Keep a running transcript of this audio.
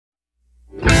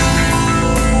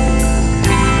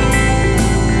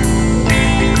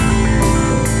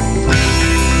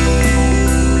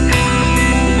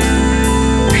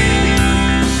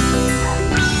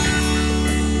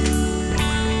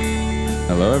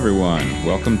everyone.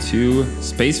 Welcome to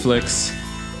Space Flicks.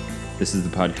 This is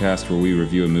the podcast where we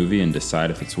review a movie and decide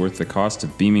if it's worth the cost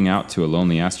of beaming out to a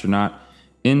lonely astronaut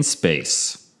in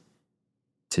space.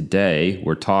 Today,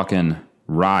 we're talking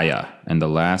Raya and the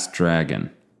Last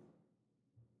Dragon.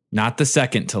 Not the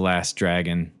second to last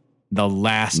dragon. The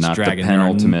last Not dragon. the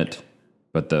penultimate,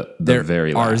 but the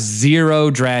very last. There are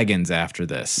 0 dragons after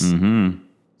this. Mm-hmm.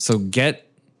 So get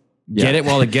it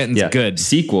while the getting's good.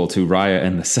 Sequel to Raya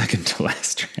and the second to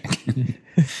last dragon.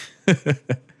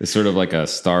 It's sort of like a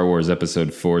Star Wars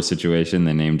Episode 4 situation.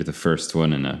 They named the first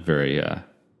one in a very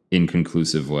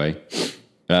inconclusive way.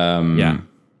 Yeah,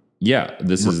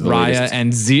 this is the Raya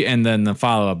latest. and then the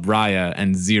follow-up, Raya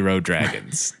and 0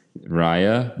 dragons.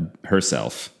 Raya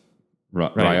herself.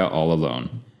 Right. Raya all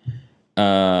alone.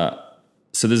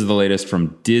 So this is the latest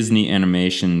from Disney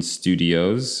Animation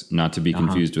Studios, not to be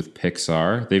confused with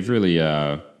Pixar. They've really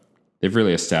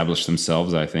established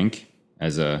themselves, I think,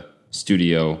 as a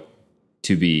studio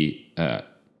to be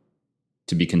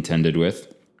contended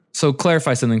with. So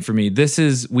clarify something for me. This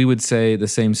is, we would say, the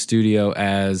same studio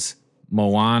as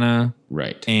Moana,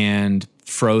 Right. and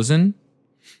Frozen.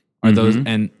 Are those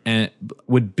and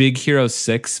would Big Hero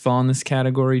 6 fall in this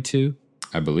category too?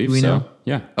 I believe Do we so. know?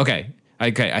 Yeah. Okay. I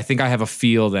think I have a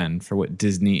feel then for what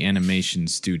Disney Animation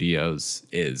Studios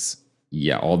is.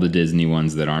 Yeah, all the Disney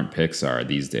ones that aren't Pixar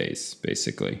these days,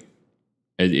 basically.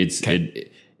 It's kind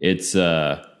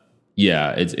of,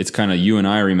 you and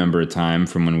I remember a time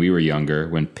from when we were younger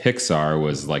when Pixar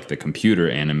was like the computer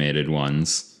animated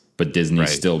ones, but Disney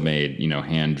still made,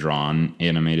 hand-drawn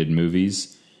animated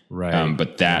movies. Right.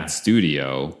 But that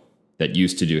studio that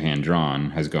used to do hand-drawn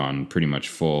has gone pretty much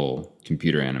full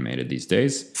computer animated these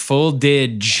days. Full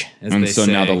dig, as And they so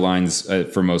say. now the lines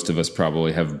for most of us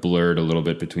probably have blurred a little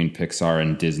bit between Pixar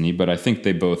and Disney, but I think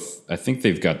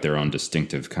they've got their own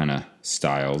distinctive kind of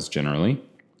styles generally.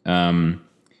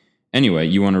 Anyway,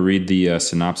 you want to read the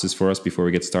synopsis for us before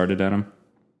we get started, Adam?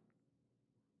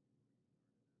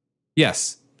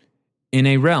 Yes. In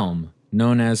a realm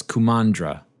known as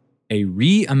Kumandra, a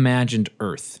reimagined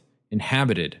Earth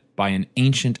inhabited by an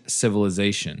ancient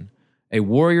civilization, a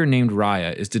warrior named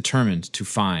Raya is determined to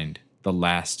find the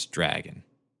last dragon.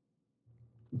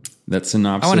 That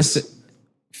synopsis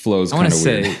flows kind of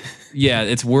weird. Yeah,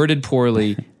 it's worded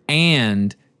poorly,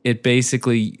 and it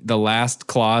basically, the last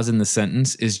clause in the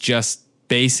sentence is just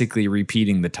basically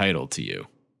repeating the title to you.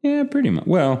 Yeah, pretty much.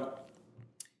 Well,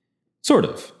 sort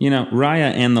of.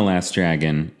 Raya and the Last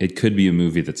Dragon, it could be a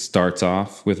movie that starts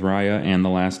off with Raya and the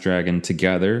Last Dragon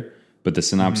together, but the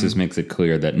synopsis makes it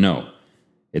clear that no,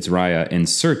 it's Raya in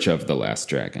search of the Last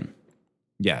Dragon.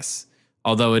 Yes.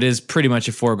 Although it is pretty much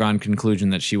a foregone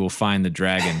conclusion that she will find the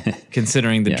dragon,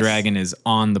 considering the dragon is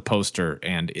on the poster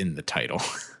and in the title.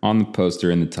 On the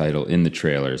poster, in the title, in the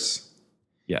trailers.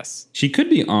 Yes. She could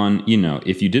be on,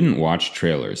 if you didn't watch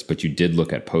trailers, but you did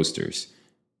look at posters,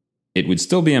 it would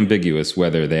still be ambiguous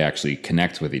whether they actually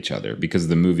connect with each other, because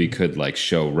the movie could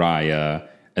show Raya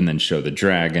and then show the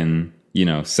dragon,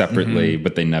 separately,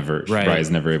 but they never,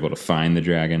 Raya's never able to find the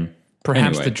dragon.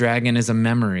 Perhaps Anyway. the dragon is a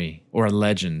memory or a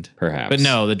legend. Perhaps. But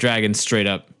no, the dragon's straight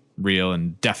up real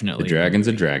and definitely. The dragon's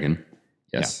a dragon.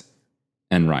 Yes.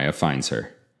 Yeah. And Raya finds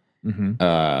her.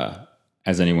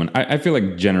 As anyone, I feel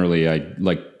like generally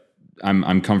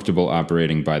I'm comfortable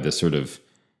operating by the sort of,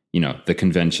 the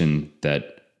convention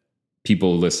that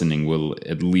people listening will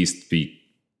at least be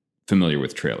familiar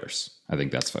with trailers. I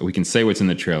think that's fine. We can say what's in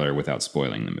the trailer without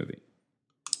spoiling the movie.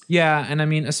 Yeah, and I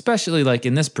mean, especially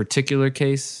in this particular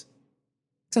case,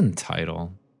 it's in the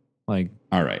title.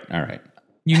 All right.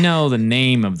 The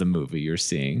name of the movie you're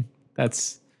seeing.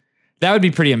 That would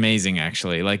be pretty amazing,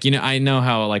 actually. I know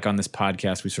how on this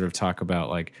podcast we sort of talk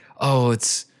about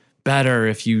it's better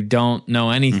if you don't know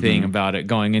anything about it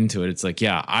going into it. It's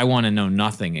I want to know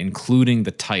nothing, including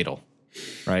the title,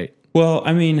 right? Well,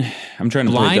 I mean, I'm trying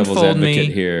to play devil's Blindfold advocate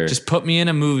me, here. just put me in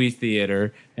a movie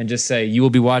theater and just say, you will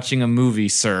be watching a movie,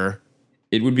 sir.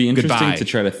 It would be interesting Goodbye. to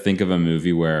try to think of a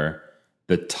movie where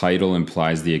the title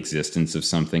implies the existence of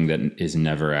something that is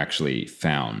never actually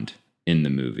found in the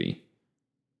movie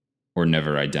or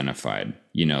never identified.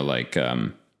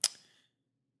 If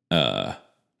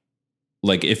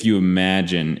you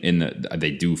imagine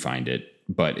they do find it,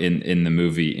 but in the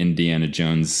movie Indiana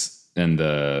Jones and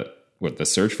the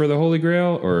Search for the Holy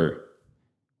Grail, or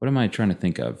what am I trying to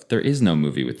think of? There is no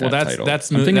movie with that title. I'm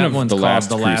thinking of one's The called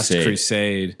The Last Last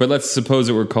Crusade. But let's suppose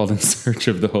it were called In Search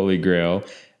of the Holy Grail,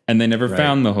 and they never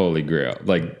found the Holy Grail.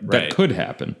 That could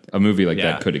happen. A movie like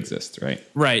that could exist, right?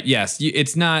 Right, yes.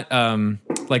 It's not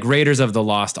like Raiders of the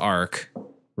Lost Ark,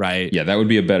 right? Yeah, that would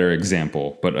be a better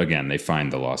example. But again, they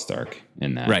find the Lost Ark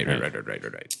in that. Right.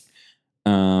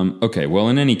 Okay, well,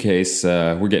 in any case,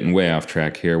 we're getting way off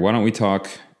track here. Why don't we talk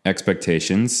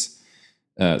expectations?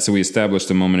 So we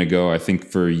established a moment ago, I think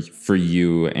for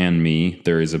you and me,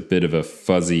 there is a bit of a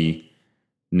fuzzy,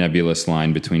 nebulous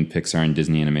line between Pixar and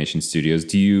Disney Animation Studios.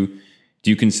 Do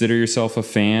you consider yourself a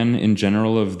fan in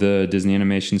general of the Disney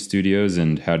Animation Studios,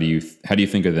 and how do you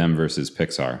think of them versus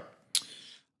Pixar?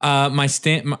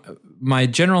 My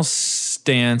general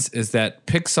stance is that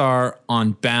Pixar,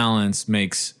 on balance,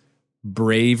 makes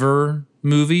braver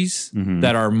movies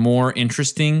that are more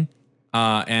interesting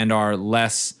and are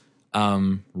less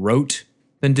rote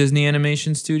than Disney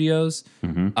Animation Studios.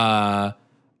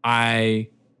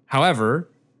 However,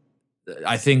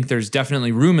 I think there's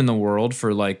definitely room in the world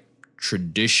for like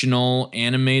traditional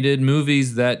animated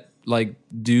movies that like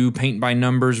do paint by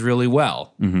numbers really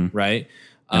well, right?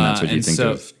 And that's what you think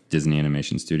of Disney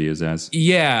Animation Studios as?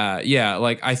 Yeah.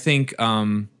 Like I think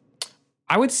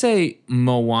I would say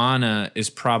Moana is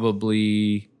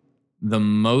probably the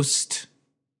most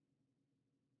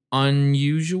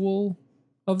unusual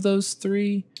of those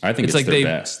three. I think it's like their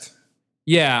best.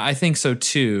 Yeah, I think so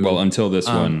too. Well, until this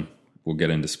one, we'll get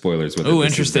into spoilers with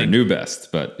this is their new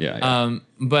best, but yeah.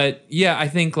 But yeah, I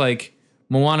think like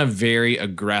Moana very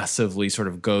aggressively sort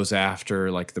of goes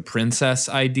after like the princess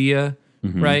idea,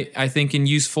 right? I think in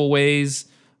useful ways.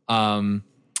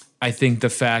 I think the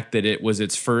fact that it was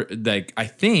its first, like I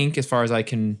think as far as I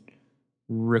can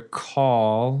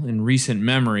recall in recent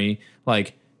memory,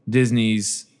 like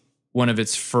Disney's one of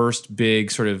its first big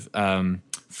sort of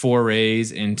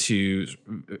forays into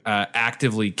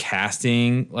actively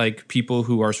casting like people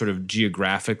who are sort of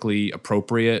geographically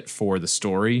appropriate for the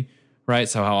story, right?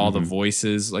 So how all the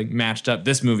voices like matched up.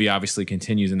 This movie obviously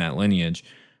continues in that lineage.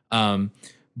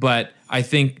 But I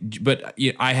think,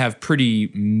 I have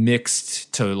pretty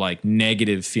mixed to like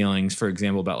negative feelings, for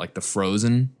example, about like the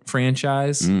Frozen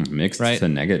franchise. Mixed to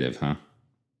negative, huh?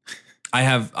 I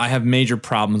have major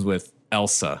problems with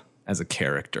Elsa as a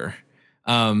character.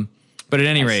 But at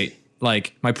any rate,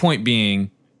 like my point being,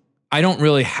 I don't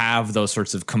really have those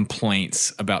sorts of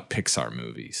complaints about Pixar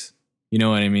movies. You know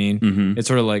what I mean? It's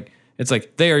sort of like, it's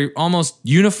like they are almost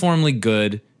uniformly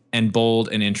good and bold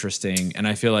and interesting. And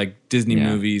I feel like Disney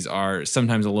movies are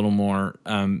sometimes a little more,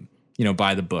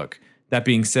 by the book. That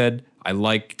being said, I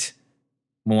liked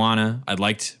Moana. I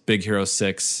liked Big Hero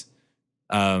 6.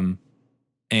 And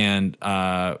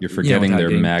you're forgetting their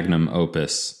magnum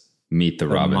opus, Meet the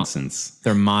Robinsons.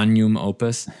 Their magnum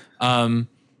opus. Oh,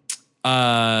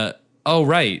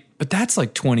 right. But that's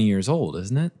like 20 years old,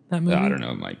 isn't it? That movie? I don't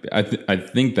know. It might be. I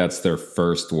think that's their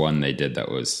first one they did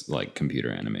that was like computer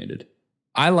animated.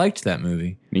 I liked that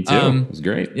movie. Me too. It was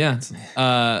great. Yeah.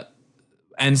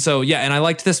 And so, and I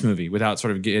liked this movie without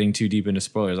sort of getting too deep into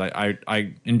spoilers.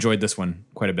 I enjoyed this one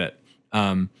quite a bit.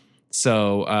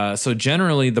 So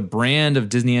generally the brand of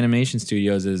Disney Animation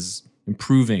Studios is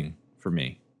improving for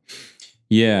me.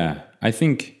 Yeah. I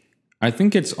think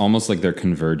it's almost like they're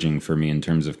converging for me in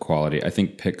terms of quality. I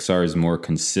think Pixar is more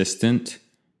consistent.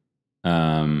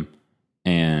 And,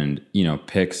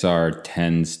 Pixar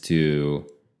tends to,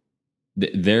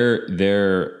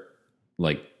 their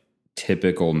like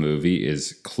typical movie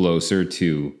is closer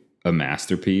to a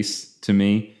masterpiece to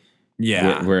me.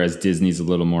 Yeah. Whereas Disney's a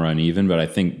little more uneven, but I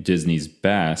think Disney's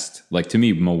best, like to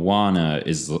me, Moana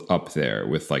is up there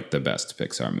with like the best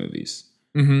Pixar movies.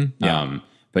 Yeah.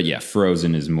 But yeah,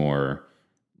 Frozen is more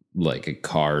like a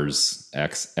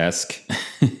Cars-esque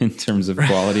in terms of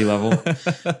quality level.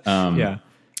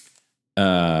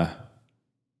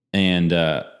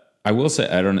 I will say,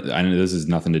 I know this has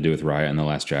nothing to do with Raya and the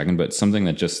Last Dragon, but something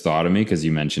that just thought of me, because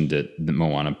you mentioned it, the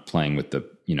Moana playing with the,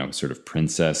 sort of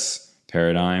princess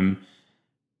paradigm.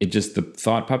 The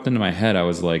thought popped into my head. I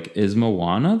was like, is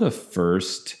Moana the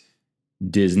first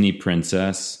Disney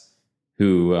princess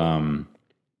who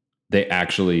they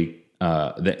actually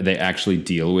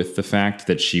deal with the fact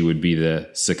that she would be the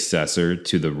successor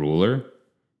to the ruler?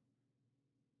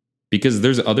 Because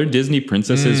there's other Disney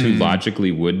princesses who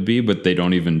logically would be, but they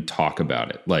don't even talk about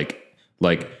it.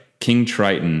 Like King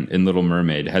Triton in Little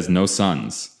Mermaid has no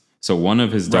sons. So one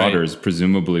of his daughters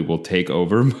presumably will take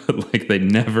over, but like they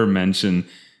never mention,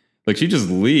 like she just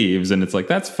leaves and it's like,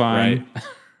 that's fine.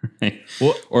 Right.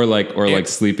 Well, or like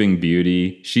Sleeping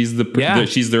Beauty. She's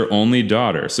she's their only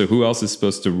daughter. So who else is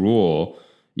supposed to rule?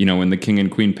 When the king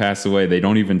and queen pass away, they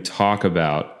don't even talk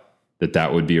about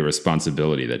that would be a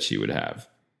responsibility that she would have.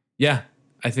 Yeah,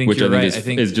 I think which you're I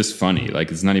think is just funny.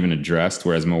 Like it's not even addressed.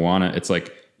 Whereas Moana, it's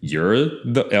like you're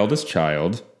the eldest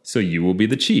child, so you will be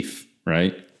the chief,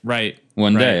 right?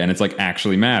 one day, and it's like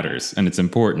actually matters and it's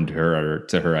important to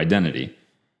her identity.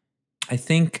 I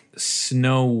think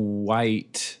Snow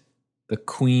White, the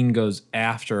queen goes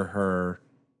after her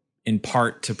in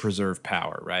part to preserve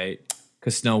power, right?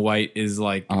 Because Snow White is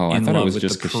like, I thought it was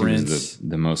just because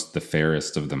she was the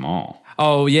fairest of them all.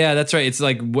 Oh yeah, that's right. It's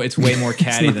like it's way more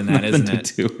catty than that,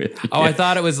 isn't it? I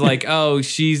thought it was like,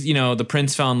 she's the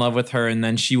prince fell in love with her, and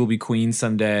then she will be queen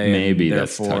someday. Maybe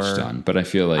that's touched on, but I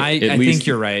feel like I think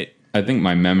you're right. I think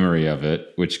my memory of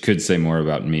it, which could say more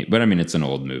about me, but I mean it's an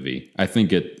old movie. I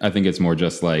think it's more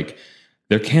just like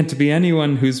there can't be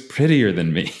anyone who's prettier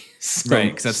than me. So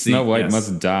right, because Snow White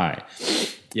must die.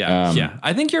 Yeah,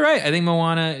 I think you're right. I think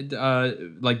Moana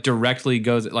like directly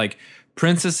goes like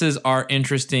princesses are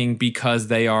interesting because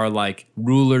they are like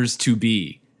rulers to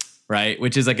be, right?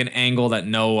 Which is like an angle that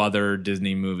no other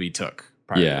Disney movie took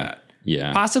prior to that.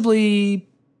 Yeah. Possibly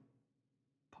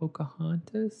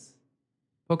Pocahontas?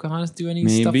 Pocahontas do any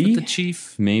stuff with the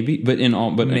chief? Maybe, but in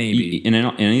any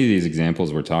of these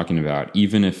examples we're talking about,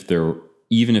 even if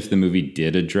the movie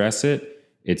did address it,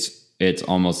 it's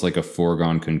almost like a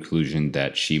foregone conclusion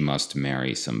that she must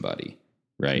marry somebody,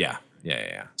 right?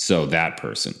 Yeah. So that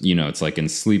person, it's like in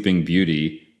Sleeping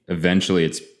Beauty, eventually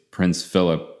it's Prince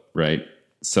Philip, right?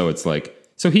 So it's like,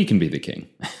 so he can be the king.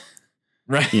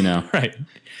 Right. Right.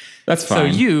 That's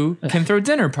fine. So you can throw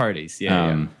dinner parties.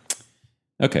 Yeah.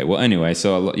 Okay. Well, anyway,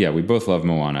 so we both love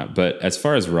Moana, but as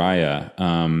far as Raya,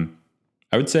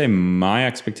 I would say my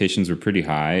expectations were pretty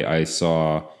high.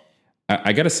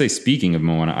 I got to say, speaking of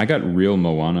Moana, I got real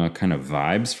Moana kind of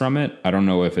vibes from it. I don't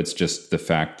know if it's just the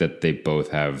fact that they both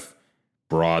have,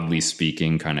 broadly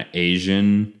speaking, kind of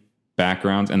Asian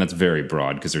backgrounds, and that's very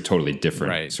broad because they're totally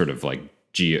different sort of like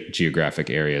geographic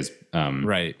areas.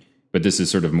 Right. But this is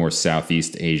sort of more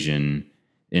Southeast Asian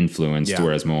influenced,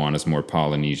 whereas Moana's more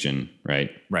Polynesian,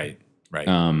 right? Right.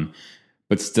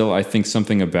 But still, I think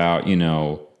something about,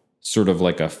 sort of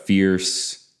like a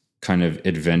fierce kind of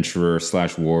adventurer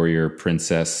 / warrior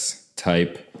princess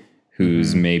type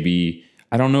who's maybe,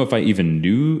 I don't know if I even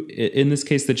knew in this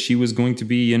case that she was going to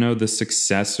be, the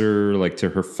successor like to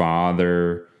her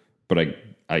father, but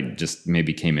I just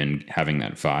maybe came in having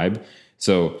that vibe.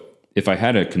 So if I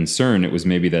had a concern, it was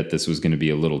maybe that this was going to be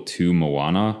a little too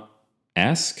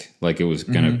Moana-esque, like it was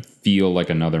going to feel like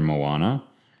another Moana.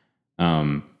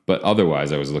 But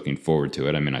otherwise, I was looking forward to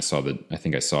it. I mean, I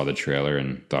think I saw the trailer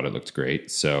and thought it looked great.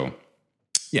 So,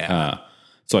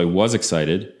 so I was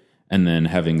excited, and then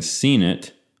having seen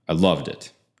it, I loved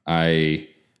it.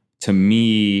 To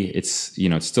me, it's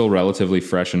it's still relatively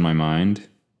fresh in my mind.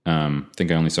 I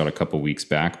think I only saw it a couple weeks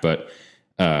back, but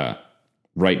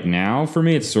right now for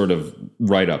me, it's sort of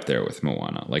right up there with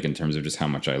Moana, like in terms of just how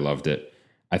much I loved it.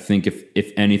 I think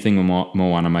if anything,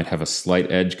 Moana might have a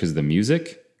slight edge because of the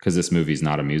music. Because this movie's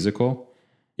not a musical.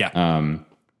 Yeah.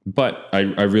 But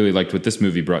I really liked what this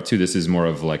movie brought too. This is more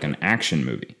of like an action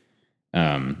movie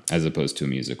as opposed to a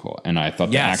musical. And I thought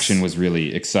the action was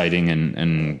really exciting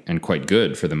and quite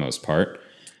good for the most part.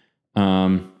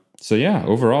 So yeah,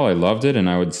 overall I loved it. And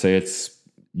I would say it's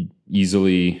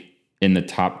easily in the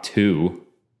top 2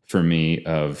 for me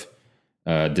of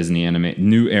Disney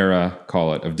new era,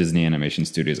 call it, of Disney Animation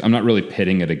Studios. I'm not really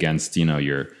pitting it against,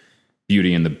 your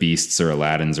Beauty and the Beasts or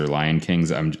Aladdin's or Lion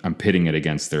King's. I'm pitting it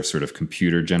against their sort of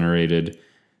computer generated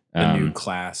new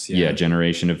class,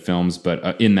 generation of films.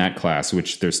 But in that class,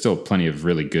 which there's still plenty of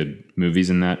really good movies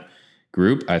in that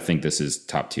group, I think this is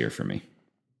top tier for me.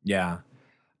 Yeah,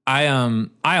 I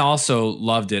also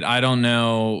loved it. I don't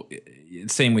know.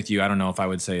 Same with you. I don't know if I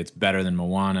would say it's better than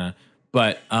Moana,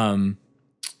 but I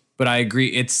agree.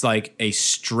 It's like a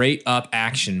straight up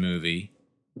action movie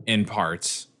in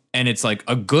parts. And it's like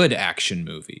a good action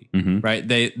movie, right?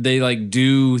 They like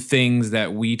do things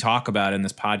that we talk about in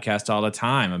this podcast all the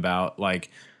time about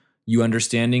like you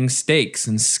understanding stakes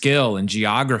and skill and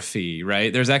geography,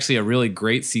 right? There's actually a really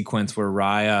great sequence where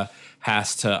Raya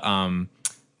has to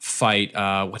fight,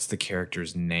 what's the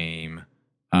character's name?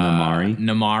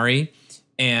 Namari.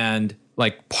 And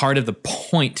like part of the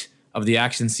point of the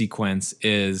action sequence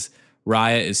is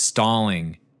Raya is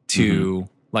stalling to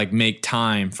like make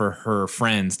time for her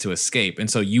friends to escape.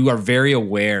 And so you are very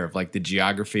aware of like the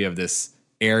geography of this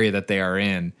area that they are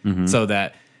in so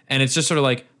that, and it's just sort of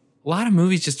like a lot of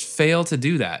movies just fail to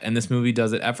do that. And this movie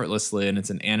does it effortlessly and it's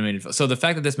an animated film. So the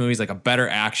fact that this movie is like a better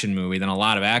action movie than a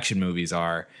lot of action movies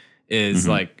are is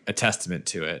like a testament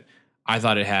to it. I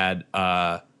thought it had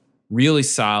really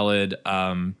solid,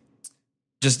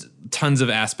 just tons of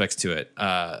aspects to it.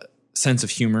 Sense of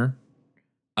humor.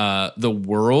 The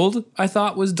world I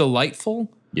thought was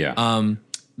delightful. Yeah.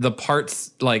 the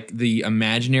parts, like the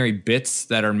imaginary bits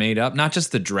that are made up, not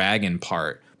just the dragon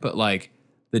part, but like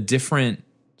the different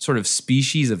sort of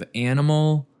species of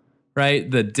animal, right?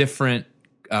 The different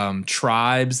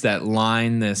tribes that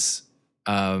line this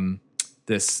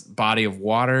this body of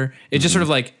water. It just sort of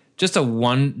like just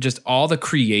all the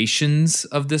creations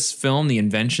of this film, the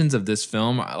inventions of this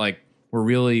film, like were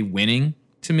really winning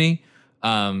to me.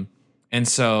 And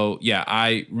so, yeah,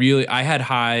 I had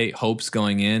high hopes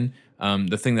going in.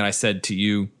 The thing that I said to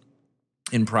you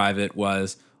in private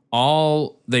was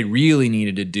all they really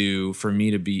needed to do for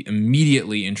me to be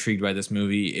immediately intrigued by this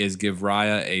movie is give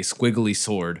Raya a squiggly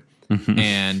sword.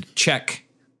 And check,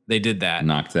 they did that.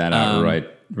 Knocked that out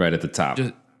right at the top.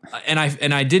 And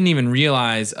I didn't even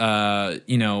realize,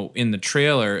 in the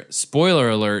trailer, spoiler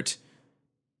alert,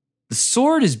 the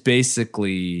sword is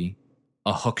basically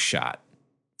a hook shot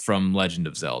from Legend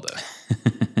of Zelda.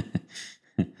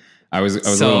 I was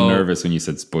a little nervous when you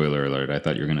said spoiler alert. I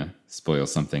thought you were going to spoil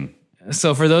something.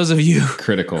 So for those of you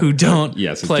critical who don't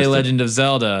play Legend of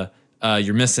Zelda,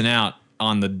 you're missing out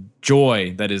on the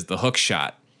joy that is the hook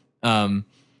shot.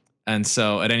 And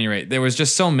so at any rate, there was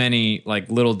just so many like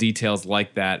little details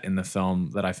like that in the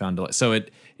film that I found. So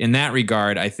in that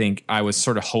regard, I think I was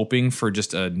sort of hoping for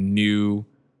just a new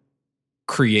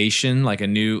creation, like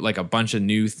a bunch of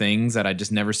new things that I'd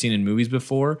just never seen in movies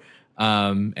before.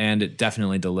 And it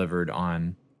definitely delivered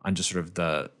on just sort of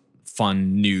the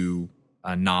fun, new,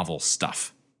 novel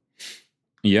stuff.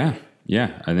 Yeah. I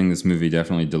think this movie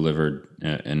definitely delivered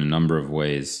in a number of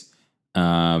ways.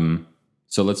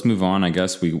 So let's move on. I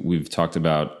guess we've talked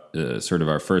about sort of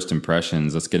our first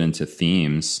impressions. Let's get into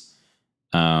themes.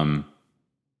 I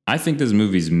think this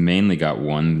movie's mainly got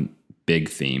one big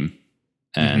theme,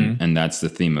 and that's the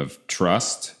theme of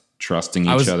trusting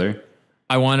each other.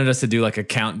 I wanted us to do like a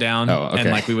countdown, and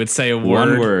like we would say a word.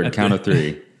 One word, count of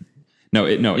three.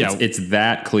 It's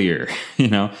that clear,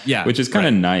 which is kind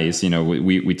of nice.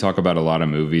 We talk about a lot of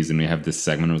movies and we have this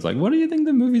segment was like, what do you think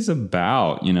the movie's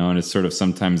about? And it's sort of,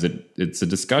 sometimes it's a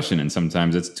discussion and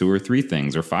sometimes it's 2 or 3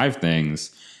 things or 5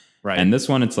 things. Right. And this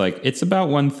one, it's like, it's about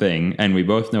one thing and we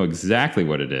both know exactly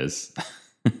what it is.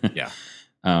 Yeah.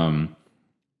 I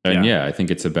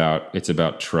think it's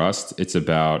about trust. It's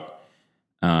about,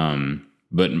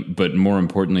 But more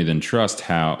importantly than trust,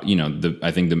 how,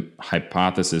 I think the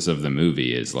hypothesis of the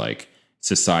movie is like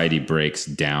society breaks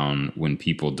down when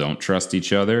people don't trust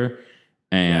each other,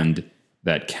 and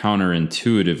that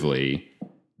counterintuitively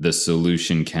the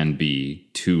solution can be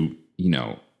to,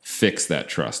 fix that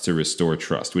trust, to restore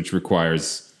trust, which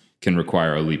can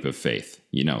require a leap of faith,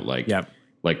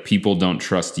 Like people don't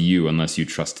trust you unless you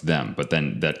trust them. But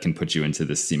then that can put you into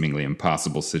this seemingly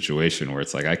impossible situation where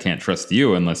it's like, I can't trust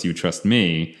you unless you trust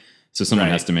me. So someone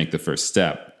has to make the first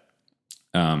step.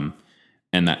 And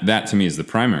that to me is the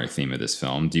primary theme of this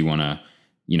film. Do you want to,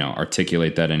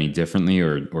 articulate that any differently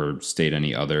or state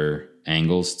any other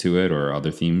angles to it or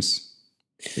other themes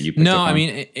that you picked up on? I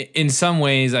mean, in some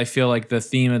ways I feel like the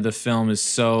theme of the film is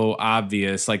so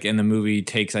obvious, like, and the movie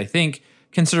takes, I think,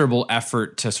 considerable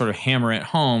effort to sort of hammer it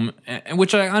home,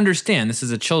 which I understand. This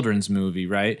is a children's movie,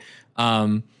 right?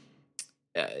 That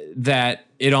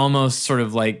it almost sort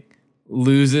of like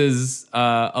loses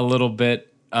a little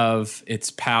bit of its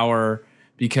power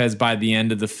because by the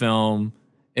end of the film,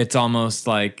 it's almost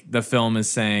like the film is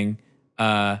saying,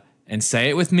 and say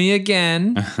it with me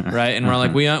again, right? And we're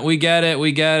like, we get it.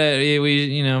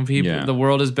 People, the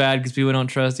world is bad because people don't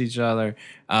trust each other.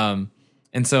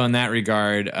 And so in that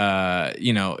regard, I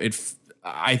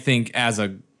think as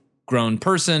a grown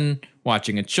person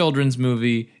watching a children's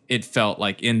movie, it felt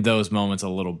like in those moments a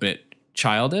little bit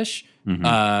childish,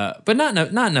 but not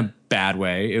in a bad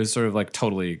way. It was sort of like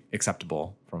totally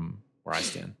acceptable from where I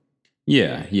stand.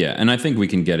 Yeah. And I think we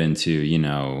can get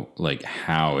into, like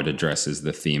how it addresses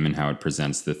the theme and how it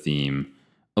presents the theme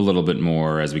a little bit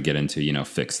more as we get into,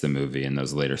 Fix the Movie in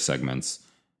those later segments.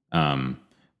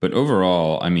 But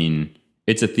overall, I mean,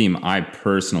 it's a theme I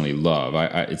personally love.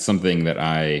 It's something that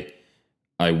I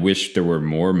wish there were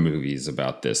more movies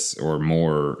about this or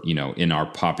more, in our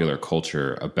popular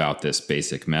culture about this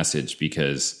basic message,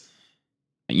 because,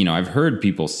 I've heard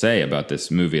people say about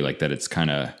this movie, like that it's kind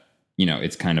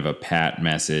of a pat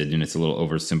message and it's a little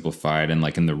oversimplified. And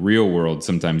like in the real world,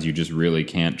 sometimes you just really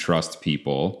can't trust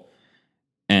people.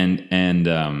 I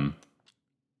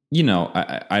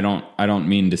don't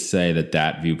mean to say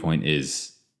that viewpoint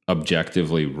is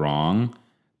objectively wrong,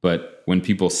 but when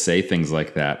people say things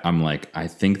like that, I'm like, I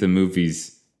think the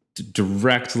movie's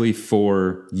directly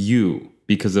for you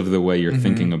because of the way you're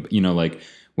thinking of, like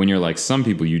when you're like, some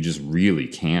people you just really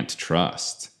can't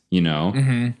trust, you know?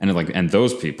 And like, and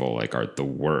those people like are the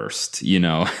worst, you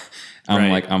know?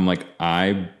 I'm like,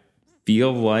 I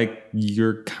feel like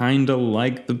you're kind of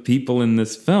like the people in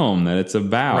this film that it's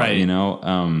about, you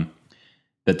know?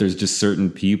 That there's just certain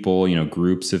people, you know,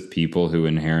 groups of people who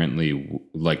inherently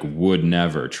like would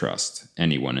never trust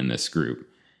anyone in this group.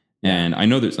 And I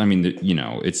know you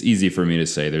know, it's easy for me to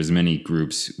say there's many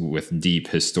groups with deep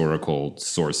historical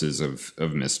sources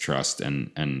of mistrust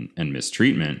and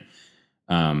mistreatment.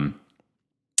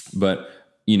 But,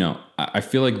 you know, I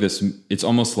feel like it's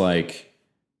almost like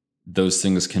those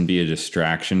things can be a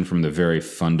distraction from the very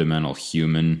fundamental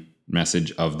human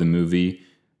message of the movie,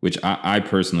 which I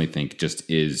personally think just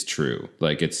is true.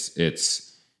 Like it's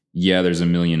there's a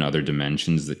million other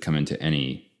dimensions that come into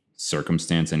any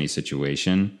circumstance, any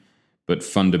situation, but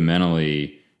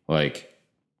fundamentally, like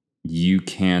you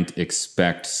can't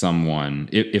expect someone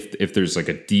if there's like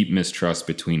a deep mistrust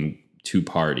between two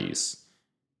parties,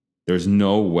 there's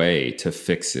no way to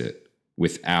fix it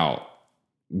without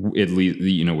at least,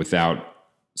 you know, without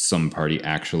some party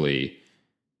actually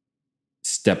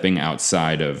stepping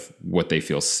outside of what they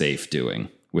feel safe doing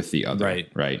with the other,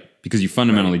 right? Because you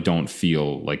fundamentally don't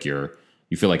feel like you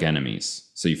feel like enemies.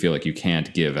 So you feel like you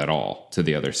can't give at all to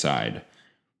the other side.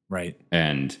 Right.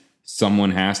 And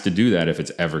someone has to do that if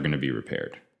it's ever going to be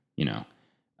repaired, you know?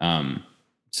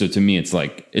 So to me,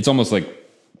 it's almost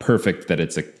like perfect that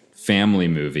it's a family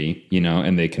movie, you know,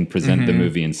 and they can present the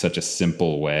movie in such a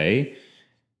simple way.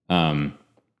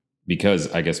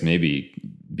 Because I guess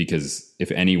because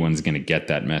if anyone's going to get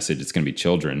that message, it's going to be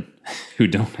children who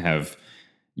don't have,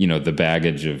 you know, the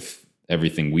baggage of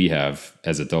everything we have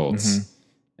as adults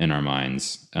in our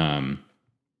minds.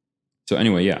 So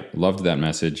anyway, loved that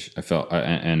message. I felt,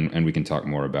 and we can talk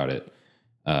more about it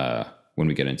when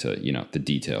we get into, you know, the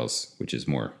details, which is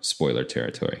more spoiler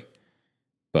territory.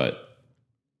 But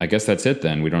I guess that's it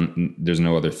then. There's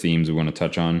no other themes we want to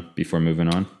touch on before moving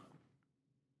on.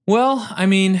 Well, I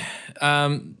mean,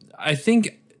 I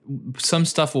think some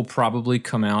stuff will probably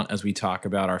come out as we talk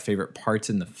about our favorite parts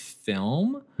in the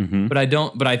film, but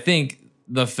I think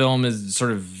the film is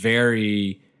sort of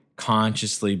very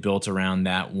consciously built around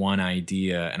that one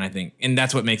idea. And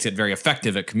that's what makes it very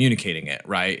effective at communicating it,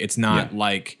 right? It's not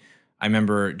like, I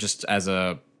remember just as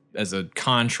a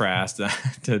contrast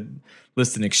to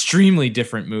list an extremely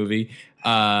different movie,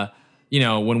 you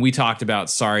know, when we talked about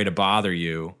Sorry to Bother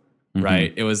You,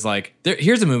 right? It was like,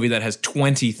 here's a movie that has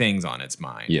 20 things on its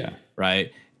mind. Yeah.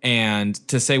 Right. And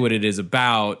to say what it is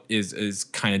about is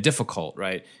kind of difficult,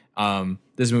 right?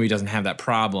 This movie doesn't have that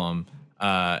problem.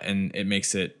 And it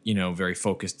makes it, you know, very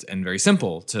focused and very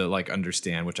simple to like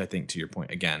understand, which I think, to your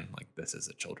point, again, like this is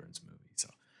a children's movie. So,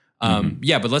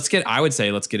 but I would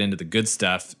say let's get into the good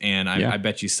stuff. And I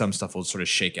bet you some stuff will sort of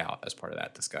shake out as part of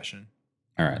that discussion.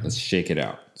 All right, let's shake it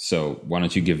out. So why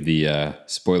don't you give the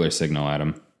spoiler signal,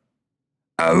 Adam?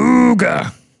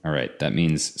 Auga. All right, that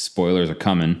means spoilers are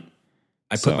coming.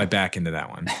 I put my back into that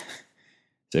one.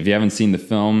 So if you haven't seen the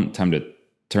film, time to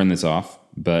turn this off.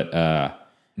 But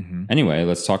anyway,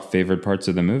 let's talk favorite parts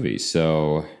of the movie.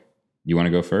 So you want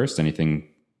to go first? Anything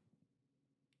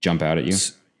jump out at you?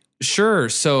 Sure.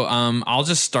 So I'll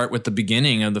just start with the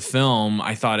beginning of the film.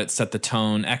 I thought it set the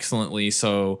tone excellently.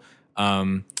 So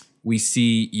we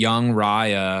see young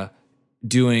Raya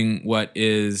doing what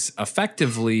is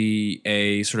effectively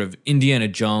a sort of Indiana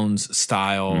Jones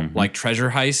style, like treasure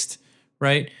heist,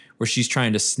 right? Where she's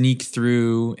trying to sneak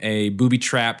through a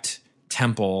booby-trapped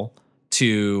temple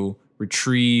to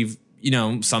retrieve, you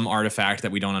know, some artifact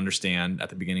that we don't understand at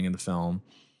the beginning of the film.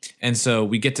 And so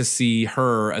we get to see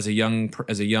her as a young,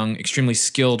 extremely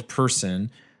skilled person,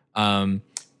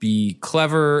 be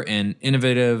clever and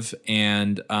innovative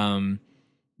and,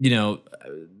 you know,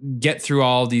 get through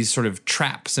all these sort of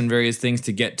traps and various things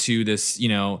to get to this, you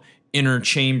know, inner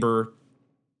chamber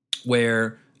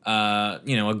where,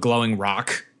 you know, a glowing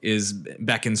rock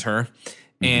beckons her.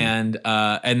 And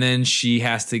then she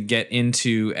has to get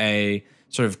into a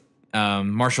sort of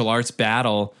martial arts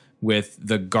battle with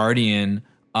the guardian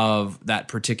of that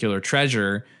particular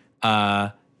treasure.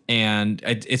 And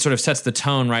it sort of sets the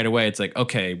tone right away. It's like,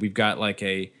 okay, we've got like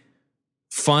a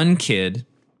fun kid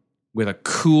with a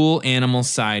cool animal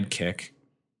sidekick,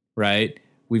 right?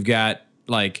 We've got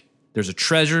like, there's a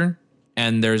treasure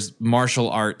and there's martial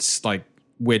arts, like,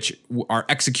 which are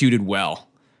executed well,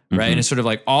 right? And it's sort of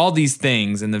like all these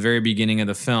things in the very beginning of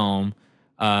the film,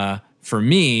 for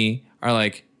me, are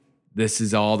like, this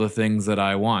is all the things that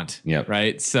I want. Yep.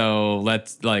 Right. So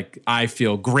I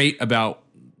feel great about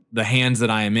the hands that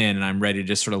I am in, and I'm ready to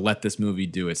just sort of let this movie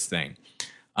do its thing.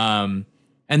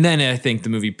 And then I think the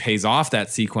movie pays off that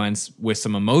sequence with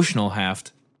some emotional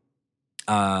heft.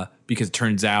 because it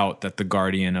turns out that the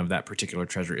guardian of that particular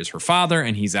treasure is her father,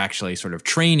 and he's actually sort of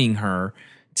training her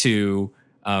to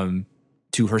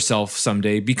herself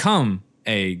someday become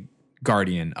a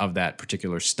guardian of that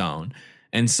particular stone.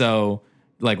 And so,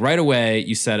 like, right away,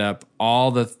 you set up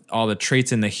all the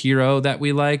traits in the hero that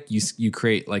we like. You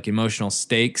create like emotional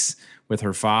stakes with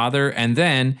her father, and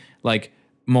then like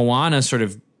Moana sort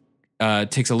of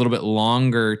takes a little bit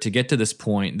longer to get to this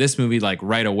point. This movie, like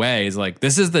right away, is like,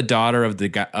 this is the daughter of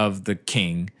the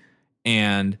king,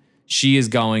 and she is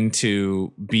going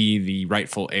to be the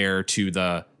rightful heir to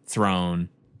the throne,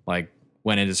 like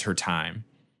when it is her time.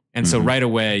 And so right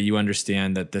away, you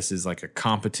understand that this is like a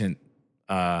competent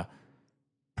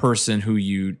person who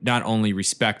you not only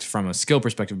respect from a skill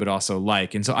perspective, but also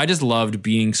like. And so I just loved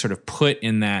being sort of put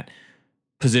in that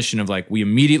position of like, we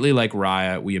immediately like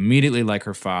Raya, we immediately like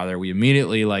her father, we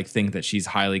immediately like think that she's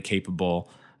highly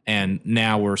capable, and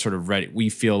now we're sort of ready. We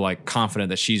feel like confident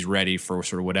that she's ready for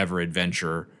sort of whatever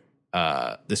adventure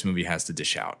this movie has to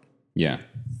dish out. Yeah,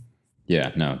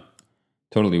 no,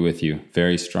 totally with you.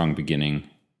 Very strong beginning.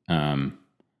 I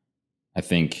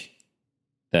think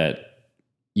that,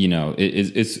 you know,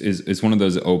 it's one of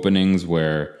those openings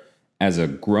where, as a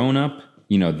grown up,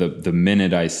 you know, the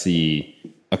minute I see,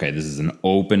 okay, this is an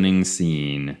opening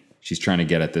scene, she's trying to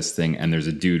get at this thing, and there's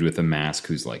a dude with a mask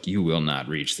who's like, "You will not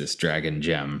reach this dragon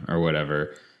gem," or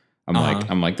whatever.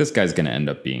 I'm like, this guy's gonna end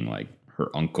up being like her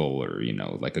uncle, or, you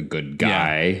know, like a good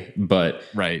guy. Yeah. But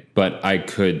I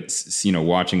could, you know,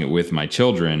 watching it with my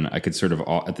children, I could sort of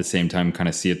at the same time kind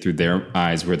of see it through their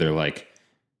eyes, where they're like,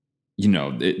 you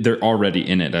know, they're already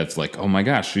in it. It's like, oh my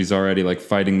gosh, she's already like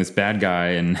fighting this bad guy,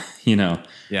 and, you know,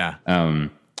 yeah.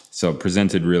 So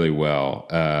presented really well.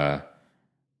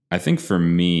 I think for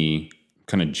me,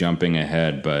 kind of jumping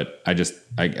ahead, but I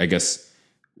guess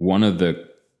one of the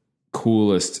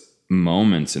coolest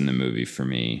moments in the movie for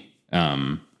me.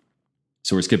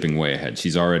 So we're skipping way ahead.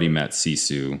 She's already met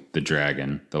Sisu, the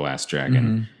dragon, the last dragon.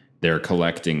 Mm-hmm. They're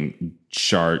collecting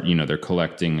shards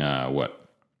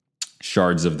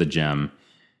of the gem.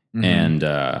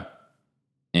 Mm-hmm.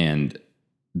 And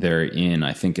they're in,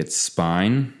 I think it's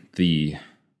Spine, is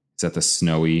that the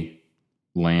snowy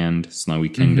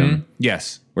kingdom? Mm-hmm.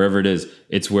 Yes. Wherever it is,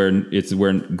 it's where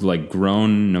like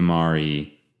grown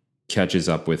Namaari catches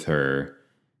up with her,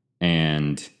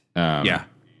 and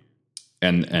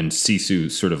and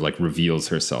Sisu sort of like reveals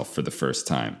herself for the first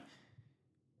time.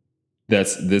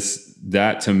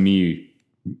 That to me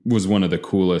was one of the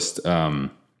coolest,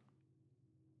 like,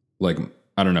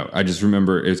 I don't know. I just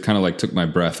remember it was kind of like took my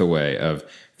breath away. Of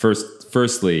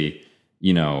firstly,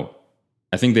 you know,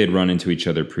 I think they'd run into each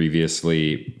other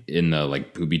previously in the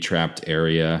like booby trapped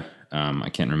area. I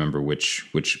can't remember which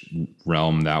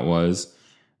realm that was.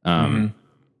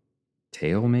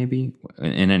 Tail, maybe.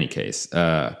 In any case,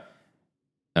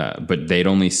 but they'd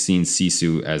only seen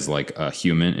Sisu as like a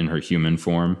human, in her human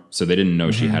form, so they didn't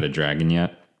know she had a dragon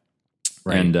yet.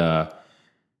 Right. And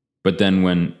but then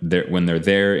when they're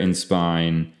there in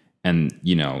Spine, and,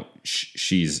 you know,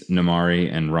 she's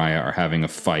Namaari and Raya are having a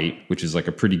fight, which is like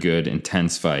a pretty good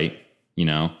intense fight, you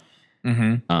know.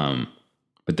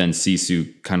 But then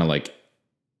Sisu kind of like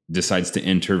decides to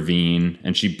intervene,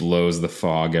 and she blows the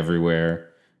fog everywhere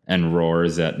and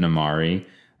roars at Namaari.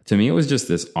 To me, it was just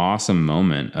this awesome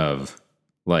moment of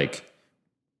like,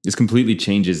 this completely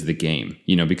changes the game,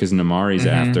 you know, because Namaari's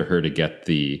after her to get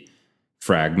the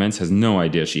fragments, has no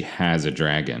idea she has a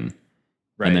dragon.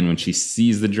 Right. And then when she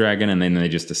sees the dragon, and then they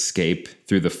just escape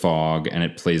through the fog, and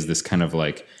it plays this kind of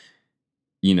like,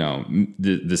 you know,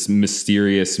 this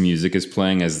mysterious music is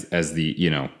playing as the,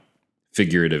 you know,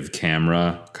 figurative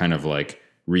camera kind of like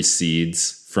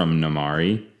recedes from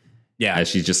Namaari. Yeah. As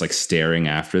she's just like staring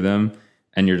after them.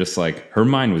 And you're just like, her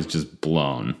mind was just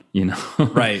blown, you know?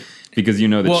 Right. Because you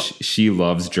know that she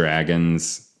loves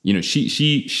dragons. You know,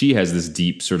 she has this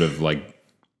deep sort of like,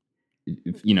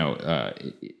 you know,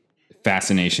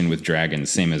 fascination with dragons,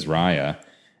 same as Raya.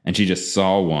 And she just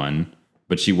saw one,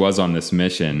 but she was on this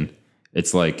mission.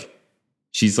 It's like,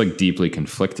 she's like deeply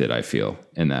conflicted, I feel,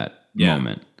 in that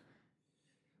moment.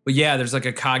 Well, yeah, there's like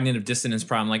a cognitive dissonance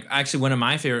problem. Like, actually, one of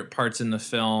my favorite parts in the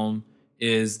film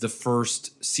is the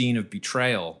first scene of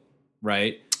betrayal,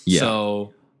 right? Yeah.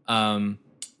 So Raya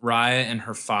and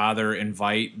her father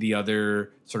invite the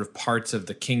other sort of parts of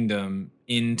the kingdom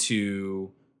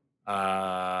into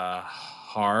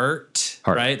Heart,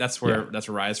 right? That's where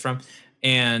Raya's from.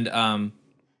 And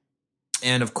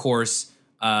of course,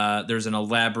 there's an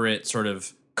elaborate sort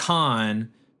of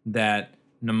con that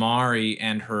Namaari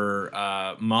and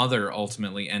her mother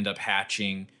ultimately end up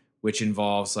hatching, which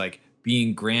involves like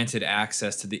being granted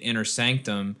access to the inner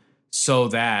sanctum so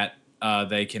that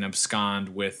they can abscond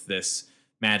with this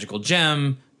magical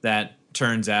gem that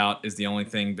turns out is the only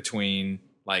thing between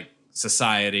like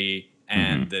society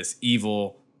and this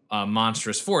evil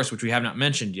monstrous force, which we have not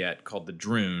mentioned yet, called the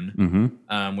Droon,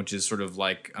 which is sort of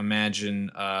like,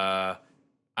 imagine, I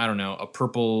don't know, a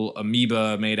purple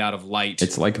amoeba made out of light.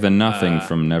 It's like the Nothing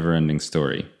from Neverending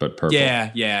Story, but purple.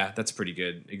 Yeah, that's pretty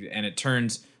good. And it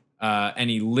turns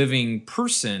any living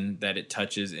person that it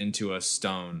touches into a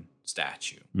stone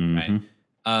statue, right?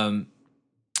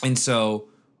 And so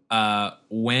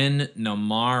when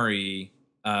Namaari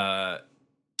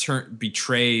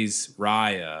betrays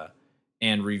Raya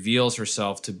and reveals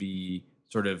herself to be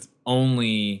sort of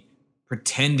only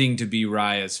pretending to be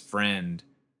Raya's friend,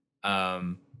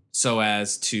 so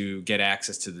as to get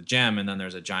access to the gem, and then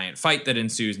there's a giant fight that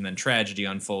ensues, and then tragedy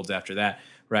unfolds after that,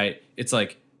 right? It's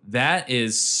like, that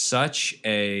is such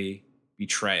a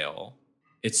betrayal.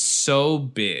 It's so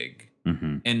big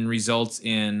and results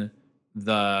in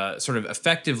the sort of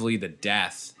effectively the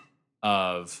death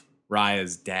of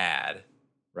Raya's dad,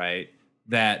 right?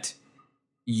 That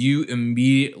you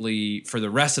immediately, for the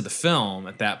rest of the film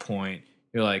at that point,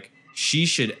 you're like, she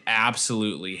should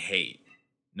absolutely hate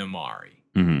Namaari,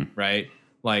 right?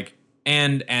 Like,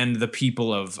 and the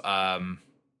people of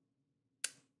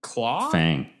Claw?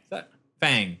 Fang.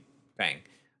 Fang.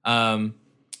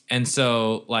 And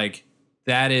so, like,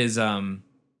 that is,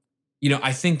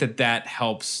 I think that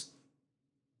helps.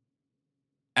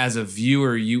 As a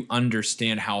viewer, you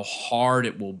understand how hard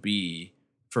it will be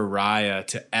for Raya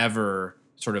to ever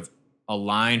sort of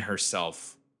align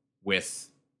herself with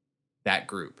that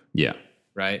group. Yeah.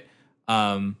 Right?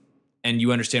 And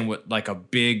you understand what, like, a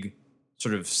big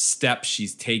sort of step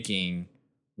she's taking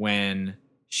when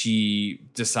she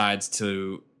decides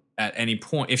to, at any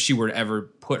point, if she were to ever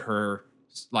put her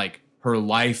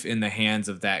life in the hands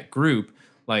of that group,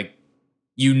 like,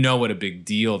 you know what a big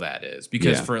deal that is,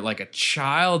 because for like a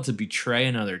child to betray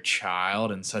another child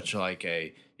in such like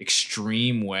a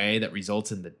extreme way that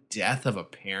results in the death of a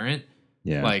parent,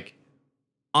 like,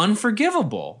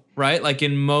 unforgivable, right? Like,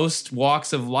 in most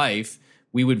walks of life,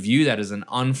 we would view that as an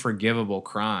unforgivable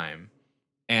crime.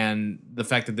 And the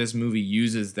fact that this movie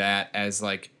uses that as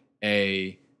like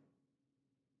a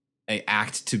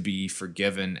act to be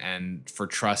forgiven and for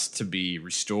trust to be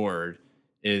restored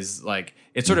is like,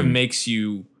 it sort of makes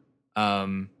you,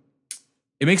 it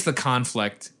makes the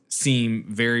conflict seem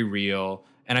very real.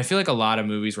 And I feel like a lot of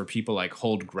movies where people like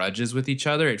hold grudges with each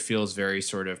other, it feels very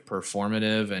sort of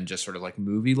performative and just sort of like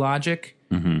movie logic,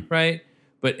 right?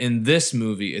 But in this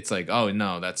movie, it's like, oh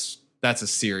no, that's a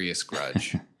serious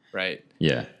grudge, right?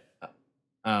 Yeah.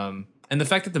 And the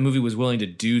fact that the movie was willing to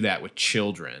do that with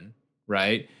children,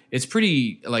 right? It's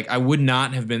pretty, like, I would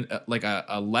not have been like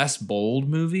a less bold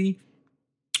movie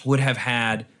would have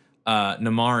had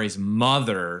Namaari's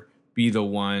mother be the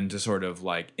one to sort of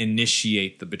like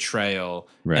initiate the betrayal,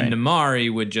 and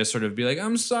Namaari would just sort of be like,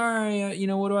 "I'm sorry,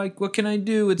 what can I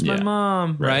do? It's my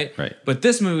mom," right? But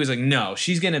this movie is like, no,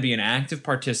 she's going to be an active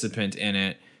participant in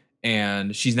it,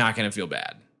 and she's not going to feel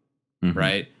bad,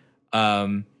 right?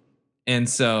 And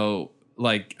so,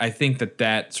 like, I think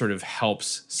that sort of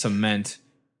helps cement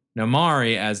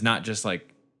Namaari as not just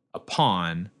like a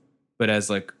pawn, but as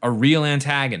like a real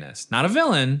antagonist, not a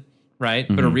villain, right?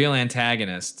 But a real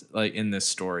antagonist, like, in this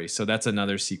story. So that's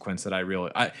another sequence that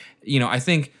I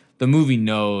think the movie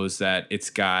knows that it's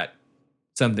got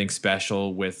something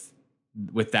special with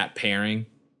that pairing,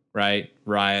 right?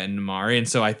 Raya and Namaari. And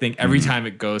so I think every time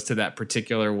it goes to that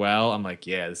particular well, I'm like,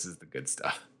 yeah, this is the good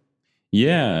stuff.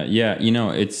 Yeah.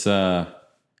 It's, I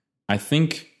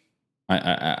think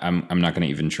I'm not going to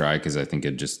even try, because I think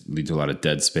it just leads to a lot of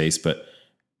dead space, but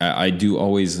I do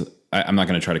always, I'm not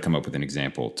going to try to come up with an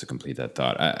example to complete that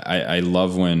thought. I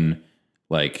love when,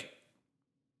 like,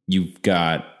 you've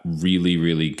got really,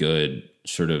 really good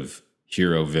sort of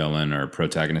hero villain or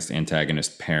protagonist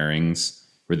antagonist pairings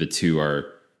where the two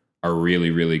are really,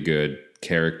 really good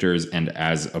characters, and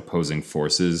as opposing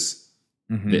forces,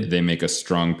 they make a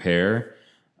strong pair.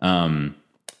 And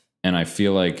I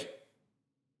feel like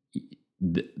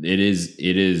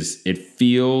it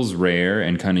feels rare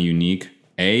and kind of unique,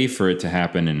 A, for it to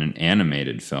happen in an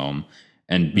animated film,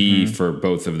 and B, for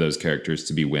both of those characters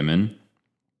to be women.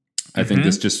 I think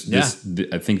I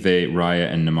think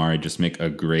Raya and Namaari just make a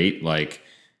great, like,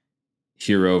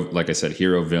 hero, like I said,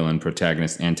 hero, villain,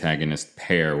 protagonist, antagonist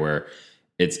pair, where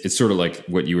it's sort of like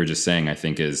what you were just saying, I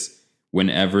think, is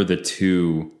whenever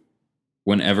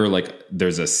like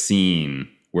there's a scene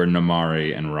where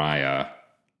Namaari and Raya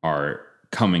are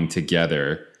coming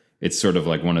together, it's sort of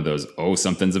like one of those, oh,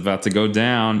 something's about to go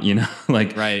down, you know,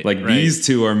 like right. these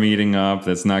two are meeting up.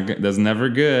 That's never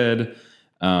good.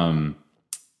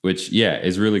 Which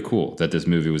is really cool that this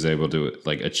movie was able to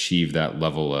like achieve that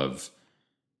level of,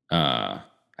 I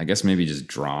guess maybe just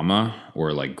drama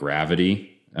or like gravity,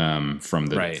 from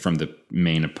the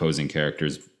main opposing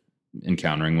characters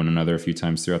encountering one another a few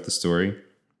times throughout the story.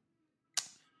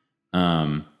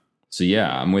 So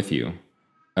yeah, I'm with you.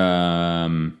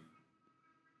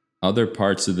 Other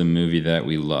parts of the movie that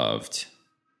we loved.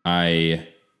 I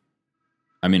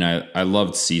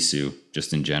loved Sisu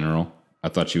just in general. I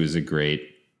thought she was a great,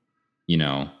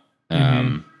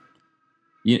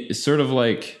 it's sort of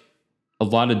like a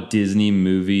lot of Disney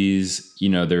movies,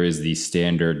 there is the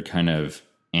standard kind of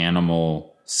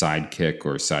animal sidekick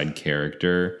or side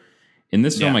character. In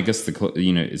this film, I guess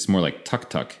it's more like Tuk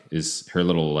Tuk is her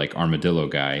little like armadillo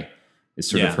guy, is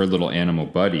sort of her little animal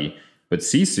buddy. But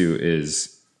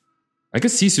Sisu's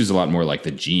a lot more like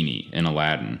the genie in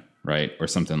Aladdin, right? Or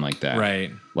something like that.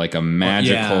 Right. Like a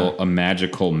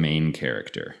magical main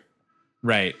character.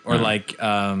 Right. Or like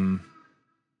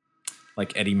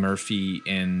Eddie Murphy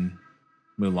in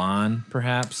Mulan,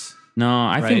 perhaps. No,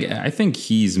 I think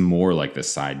he's more like the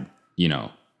side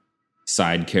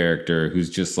character who's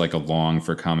just like along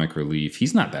for comic relief.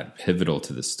 He's not that pivotal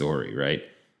to the story, right?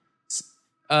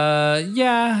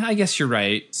 Yeah, I guess you're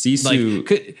right.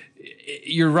 Sisu,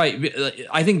 you're right.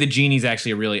 I think the genie's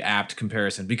actually a really apt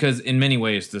comparison because in many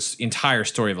ways this entire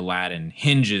story of Aladdin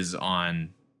hinges on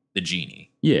the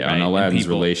genie. Yeah, right? On Aladdin's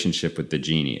relationship with the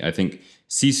genie. I think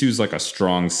Sisu's like a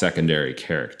strong secondary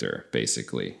character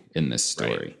basically in this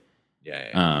story. Right.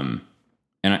 Yeah.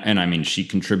 And I mean, she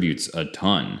contributes a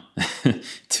ton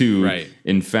to,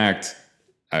 in fact,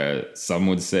 some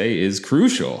would say is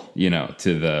crucial,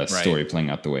 to the story playing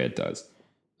out the way it does.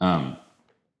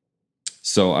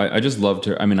 So I just loved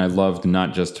her. I mean, I loved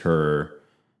not just her,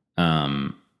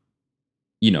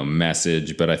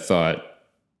 message, but I thought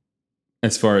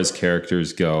as far as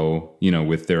characters go,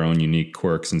 with their own unique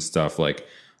quirks and stuff, like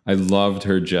I loved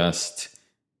her just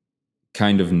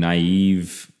kind of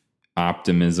naive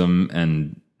optimism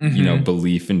and,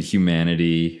 belief in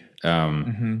humanity.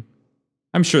 I'm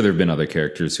sure there have been other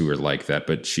characters who were like that,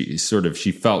 but she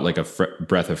felt like a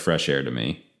breath of fresh air to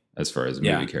me as far as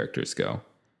movie characters go.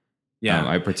 Yeah.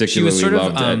 I particularly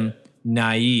loved it.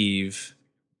 Naive.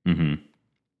 Mm-hmm.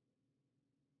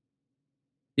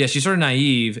 Yeah, she's sort of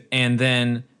naive. And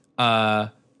then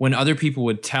when other people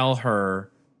would tell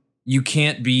her, you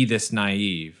can't be this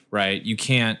naive, right? You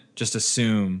can't just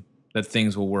assume that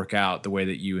things will work out the way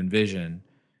that you envision.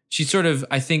 She sort of,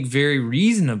 I think, very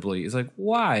reasonably is like,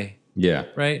 why? Yeah.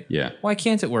 Right? Yeah. Why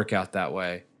can't it work out that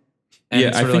way? And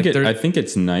yeah, I think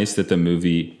it's nice that the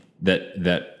movie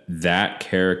that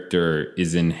character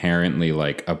is inherently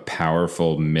like a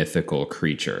powerful mythical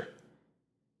creature.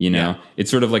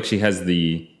 It's sort of like she has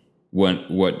the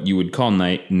what you would call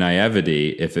naivety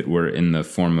if it were in the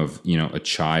form of a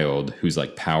child who's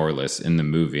like powerless in the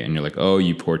movie, and you're like, oh,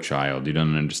 you poor child, you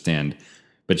don't understand.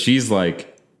 But she's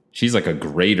like a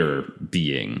greater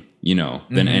being,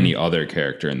 than any other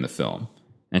character in the film,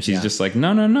 and she's just like,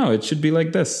 no, it should be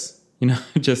like this,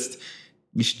 just.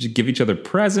 We should give each other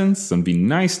presents and be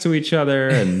nice to each other.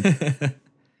 And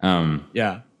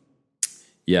yeah.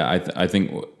 I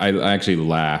think I actually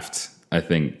laughed. I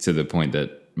think to the point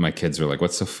that my kids were like,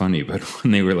 "What's so funny?" But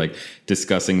when they were like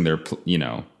discussing their,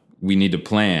 we need to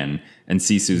plan, and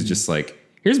Sisu's just like,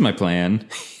 "Here's my plan.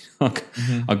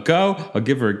 I'll go. I'll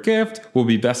give her a gift. We'll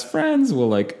be best friends.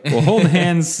 We'll hold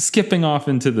hands, skipping off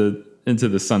into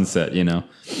the sunset."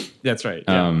 That's right.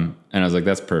 Yeah. And I was like,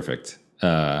 "That's perfect."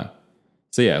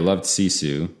 So yeah, I loved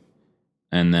Sisu,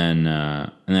 and then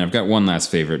I've got one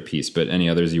last favorite piece. But any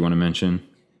others you want to mention?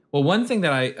 Well, one thing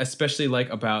that I especially like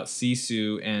about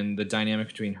Sisu and the dynamic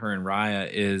between her and Raya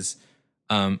is,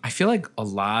 I feel like a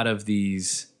lot of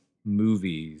these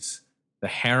movies, the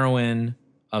heroine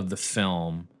of the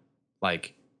film,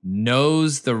 like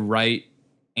knows the right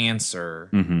answer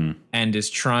and is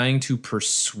trying to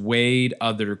persuade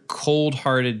other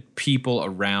cold-hearted people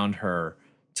around her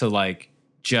to like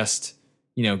just.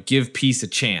 Give peace a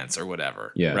chance or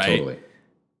whatever. Yeah, right? Totally.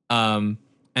 And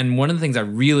one of the things I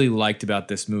really liked about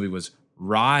this movie was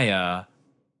Raya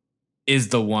is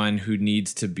the one who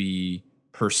needs to be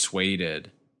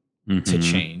persuaded to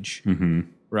change.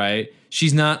 Right?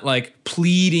 She's not like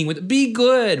pleading with be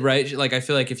good, right? Like I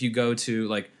feel like if you go to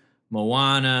like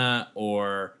Moana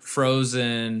or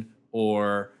Frozen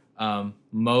or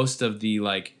most of the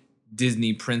like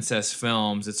Disney princess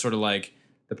films, it's sort of like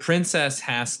the princess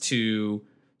has to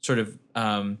sort of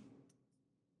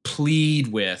plead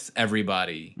with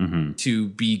everybody to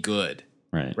be good,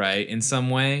 right, in some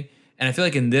way. And I feel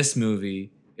like in this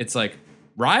movie, it's like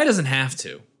Raya doesn't have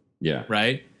to,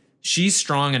 right? She's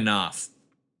strong enough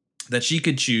that she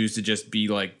could choose to just be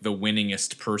like the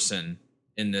winningest person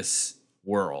in this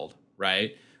world,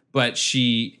 right? But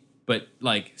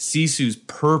like Sisu's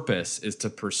purpose is to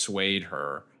persuade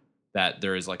her that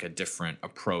there is like a different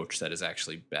approach that is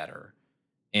actually better.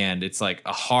 And it's like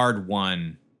a hard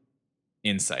won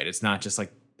insight. It's not just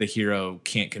like the hero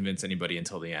can't convince anybody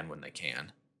until the end when they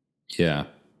can. Yeah.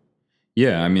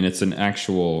 Yeah, I mean it's an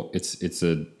actual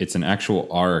an actual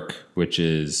arc, which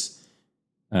is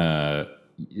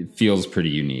it feels pretty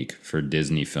unique for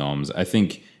Disney films. I don't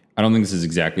think this is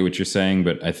exactly what you're saying,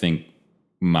 but I think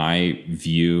my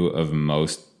view of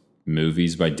most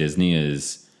movies by Disney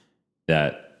is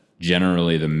that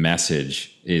generally the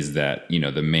message is that, you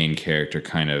know, the main character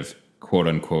kind of quote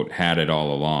unquote had it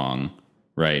all along,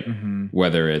 right?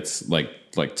 Whether it's like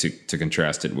to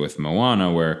contrast it with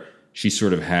Moana, where she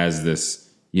sort of has this,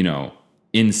 you know,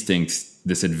 instinct,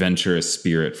 this adventurous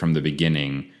spirit from the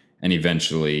beginning, and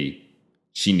eventually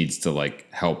she needs to like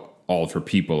help all of her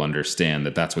people understand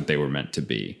that that's what they were meant to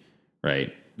be,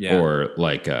 right? Yeah. Or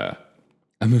like a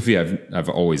movie I've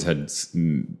always had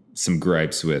some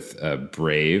gripes with,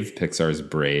 Brave, Pixar's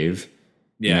Brave.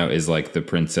 You know, is like the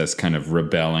princess kind of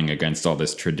rebelling against all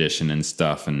this tradition and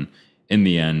stuff, and in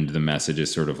the end, the message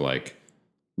is sort of like,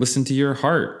 listen to your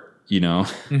heart, you know.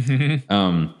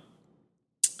 And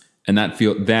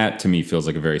that to me feels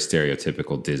like a very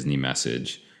stereotypical Disney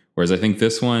message. Whereas I think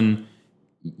this one,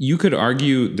 you could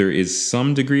argue there is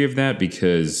some degree of that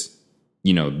because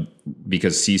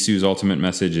Sisu's ultimate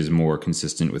message is more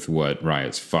consistent with what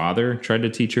Raya's father tried to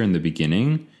teach her in the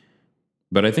beginning.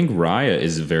 But I think Raya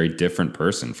is a very different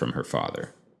person from her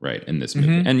father, right, in this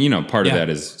movie. And, you know, part of that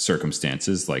is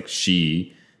circumstances. Like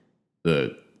she,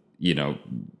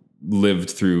 lived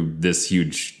through this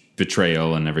huge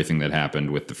betrayal and everything that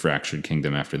happened with the fractured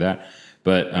kingdom after that.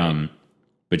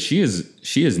 But she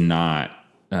is not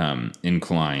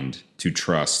inclined to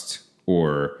trust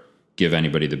or give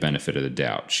anybody the benefit of the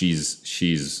doubt.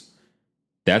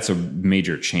 That's a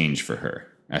major change for her,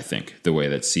 I think, the way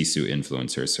that Sisu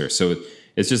influences her. So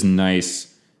it's just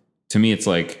nice. To me, it's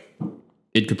like,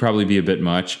 it could probably be a bit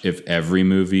much if every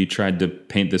movie tried to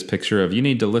paint this picture of you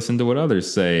need to listen to what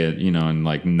others say, you know, and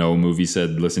like no movie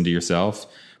said listen to yourself.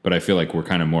 But I feel like we're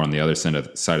kind of more on the other side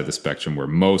of the spectrum, where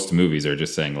most movies are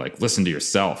just saying like, listen to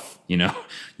yourself, you know,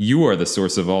 you are the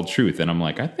source of all truth. And I'm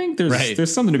like, I think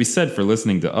there's something to be said for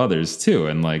listening to others too.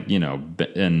 And like, you know,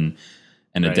 and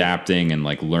adapting and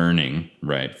like learning,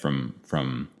 right,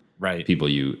 from people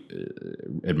you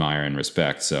admire and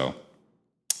respect. So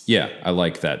yeah, I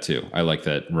like that too. I like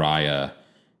that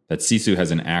Sisu has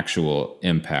an actual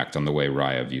impact on the way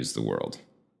Raya views the world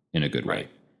in a good way.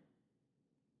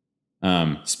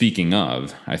 Speaking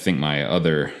of, I think my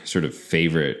other sort of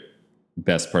favorite,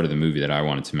 best part of the movie that I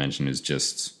wanted to mention is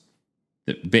just,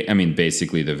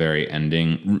 basically the very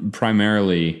ending,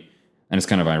 primarily. And it's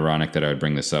kind of ironic that I would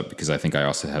bring this up because I think I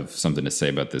also have something to say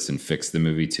about this in Fix the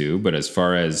Movie too. But as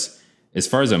far as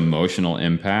emotional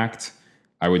impact,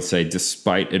 I would say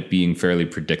despite it being fairly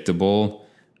predictable,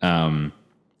 the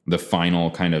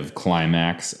final kind of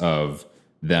climax of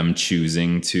them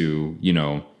choosing to, you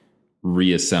know,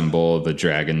 reassemble the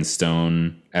dragon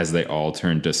stone as they all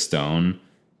turn to stone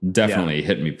definitely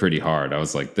hit me pretty hard. I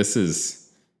was like, this is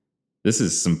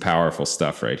some powerful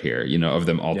stuff right here, you know, of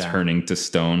them all turning to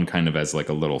stone kind of as like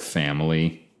a little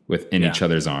family within each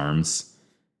other's arms.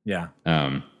 Yeah.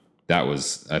 I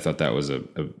thought that was a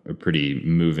pretty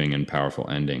moving and powerful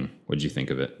ending. What'd you think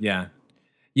of it? Yeah.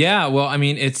 Yeah. Well, I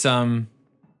mean, it's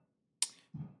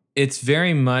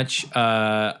very much,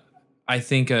 I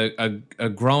think a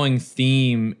growing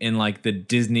theme in like the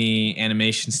Disney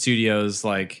animation studios,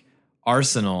 like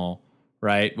arsenal,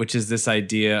 right? Which is this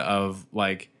idea of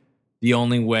like the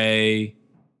only way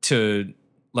to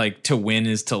win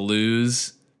is to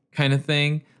lose kind of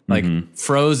thing. Like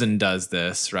Frozen does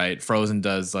this, right? Frozen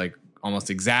does like almost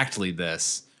exactly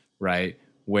this, right?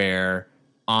 Where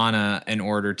Anna, in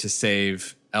order to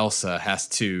save Elsa, has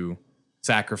to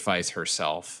sacrifice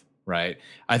herself, right?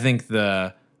 I think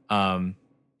and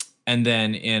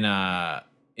then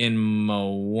in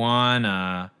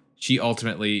Moana, she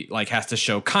ultimately like has to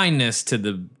show kindness to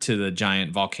the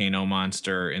giant volcano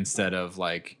monster instead of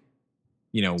like,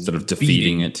 you know, sort of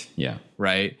defeating it. Yeah.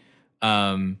 Right.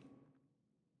 And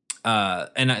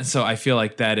so I feel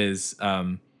like that is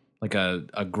like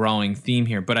a growing theme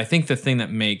here. But I think the thing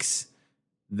that makes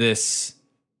this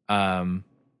a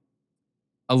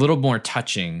little more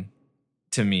touching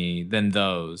to me than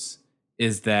those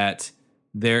is that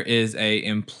there is a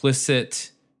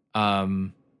implicit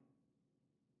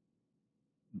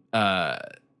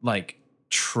like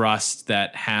trust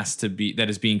that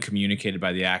is being communicated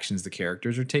by the actions the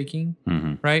characters are taking,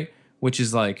 right? Which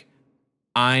is like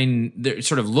they're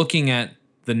sort of looking at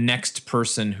the next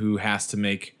person who has to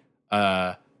make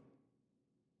a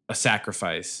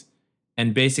sacrifice,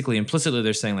 and basically implicitly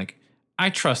they're saying like,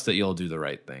 I trust that you'll do the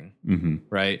right thing,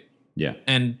 right? Yeah,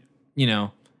 and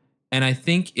and I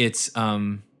think it's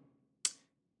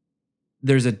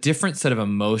there's a different set of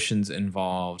emotions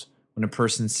involved when a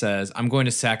person says, I'm going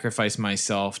to sacrifice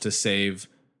myself to save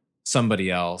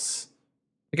somebody else.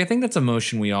 Like, I think that's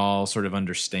emotion we all sort of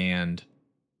understand,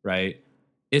 right?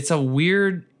 It's a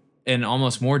weird and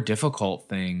almost more difficult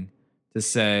thing to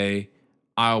say,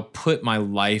 I'll put my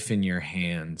life in your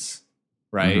hands,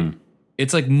 right?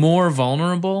 It's like more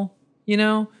vulnerable,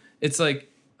 It's like,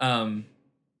 well,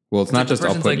 it's not just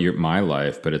I'll put my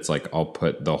life, but it's like I'll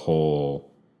put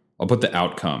the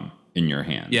outcome in your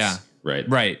hands. Yeah.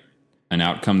 Right. An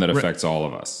outcome that affects all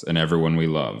of us and everyone we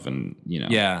love. And,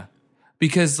 Yeah.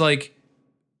 Because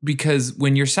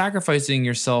when you're sacrificing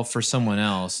yourself for someone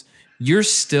else, you're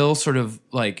still sort of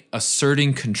like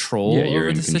asserting control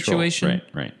over the situation.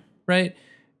 Right.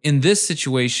 In this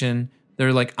situation,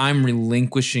 they're like, I'm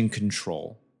relinquishing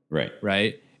control.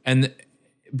 Right. And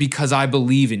because I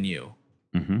believe in you.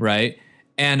 Right.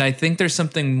 And I think there's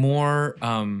something more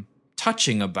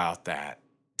touching about that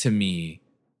to me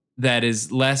that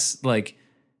is less like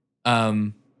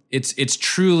it's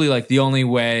truly like the only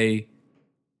way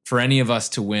for any of us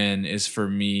to win is for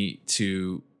me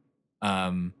to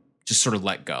just sort of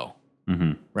let go.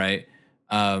 Right.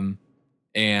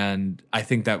 And I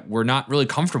think that we're not really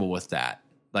comfortable with that,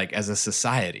 like as a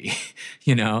society,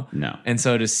 No. And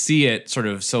so to see it sort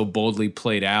of so boldly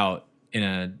played out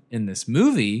in this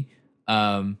movie,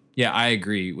 I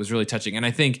agree, it was really touching. And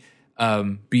I think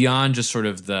beyond just sort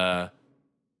of the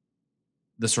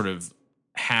sort of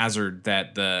hazard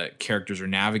that the characters are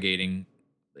navigating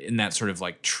in that sort of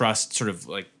like trust, sort of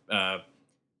like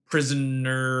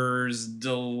prisoner's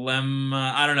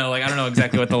dilemma. I don't know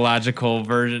exactly what the logical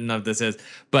version of this is,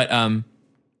 but I don't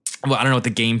know what the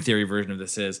game theory version of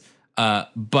this is.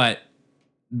 But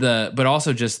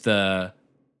also just the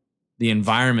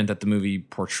environment that the movie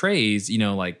portrays,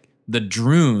 like the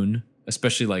Droon,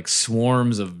 especially like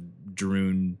swarms of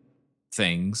Droon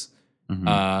things,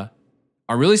 are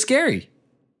really scary,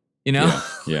 Yeah.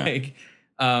 like,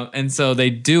 and so they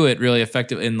do it really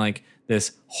effective in like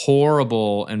this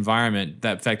horrible environment.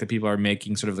 That fact that people are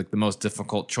making sort of like the most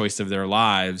difficult choice of their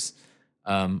lives.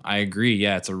 I agree.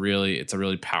 Yeah, it's a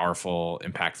really powerful,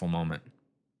 impactful moment.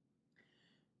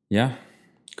 Yeah,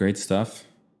 great stuff.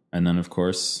 And then, of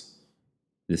course,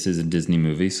 this is a Disney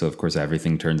movie, so of course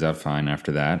everything turns out fine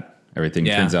after that. Everything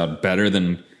turns out better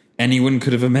than anyone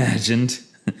could have imagined.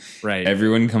 Right.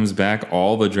 Everyone comes back.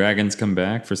 All the dragons come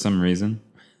back for some reason.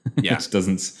 Yeah. Which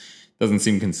doesn't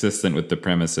seem consistent with the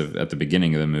premise at the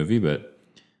beginning of the movie. But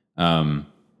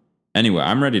anyway,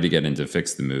 I'm ready to get into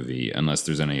Fix the Movie, unless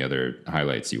there's any other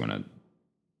highlights you want to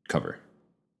cover.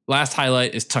 Last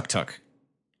highlight is Tuk Tuk.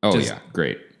 Oh, yeah.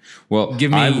 Great. Well,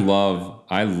 I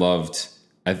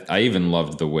even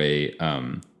loved the way,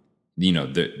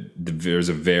 there's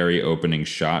a very opening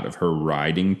shot of her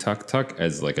riding Tuk Tuk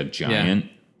as like a giant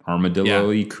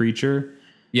armadillo-y creature.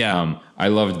 Yeah. I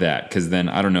loved that because then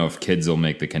I don't know if kids will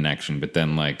make the connection, but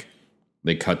then like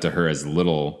they cut to her as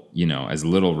little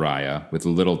Raya with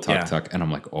little Tuk Tuk. And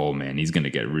I'm like, oh man, he's going to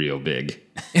get real big.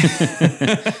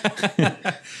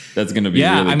 That's going to be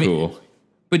really cool.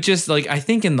 But just like, I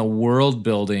think in the world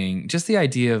building, just the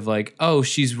idea of like, oh,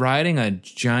 she's riding a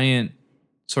giant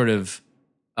sort of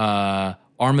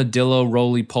armadillo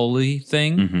roly-poly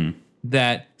thing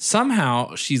that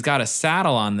somehow she's got a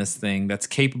saddle on this thing that's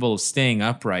capable of staying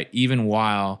upright even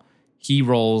while he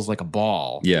rolls like a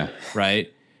ball. Yeah.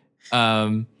 Right.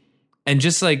 And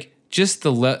just like,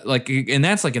 and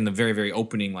that's like in the very, very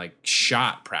opening, like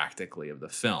shot practically of the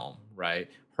film, right?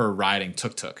 Her riding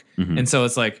Tuk Tuk. And so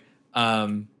it's like,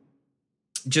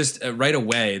 just right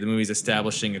away, the movie's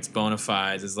establishing its bona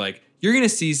fides as like, you're going to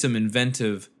see some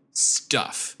inventive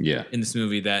stuff in this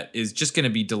movie that is just going to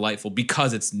be delightful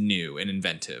because it's new and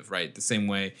inventive, right? The same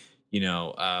way,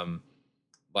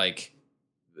 like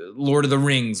Lord of the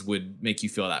Rings would make you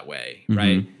feel that way,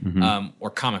 right? Or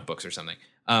comic books or something.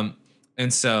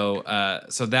 And so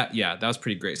that was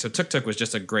pretty great. So Tuk Tuk was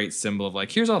just a great symbol of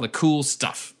like, here's all the cool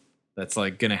stuff that's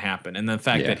like going to happen. And the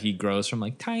fact that he grows from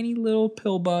like tiny little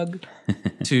pill bug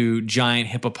to giant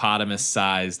hippopotamus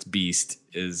sized beast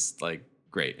is like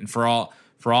great. And for all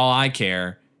I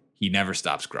care, he never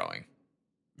stops growing.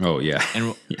 Oh yeah,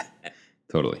 and yeah,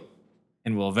 totally.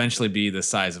 And will eventually be the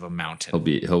size of a mountain.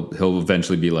 He'll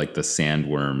eventually be like the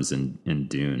sandworms in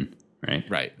Dune, right?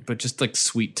 Right, but just like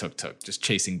sweet tuk-tuk, just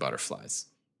chasing butterflies.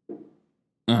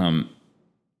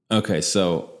 Okay,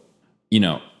 so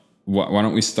why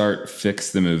don't we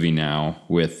fix the movie now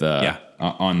with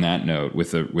on that note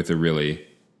with a really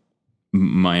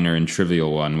minor and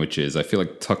trivial one, which is I feel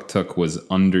like Tuk-Tuk was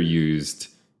underused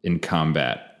in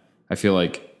combat. I feel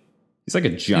like he's like a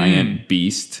giant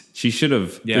beast. There should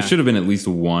have been at least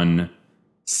one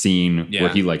scene where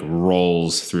he like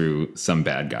rolls through some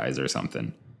bad guys or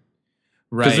something.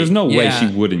 Right. Because there's no way she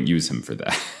wouldn't use him for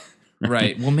that.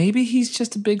 Right. Well, maybe he's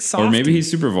just a big softie. Or maybe he's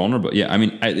super vulnerable. Yeah. I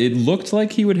mean, it looked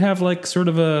like he would have like sort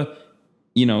of a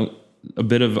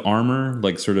bit of armor,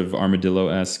 like sort of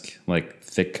armadillo-esque, like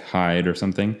thick hide or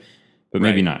something. But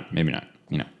maybe not. Maybe not.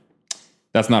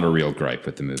 That's not a real gripe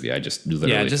with the movie. I just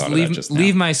literally thought of that just now.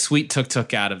 Leave my sweet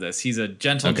tuk-tuk out of this. He's a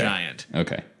gentle giant.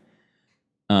 Okay.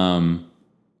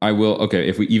 I will. Okay.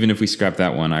 If we scrap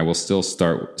that one, I will still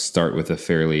start with a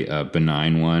fairly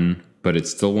benign one, but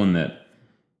it's still one that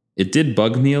it did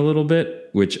bug me a little bit,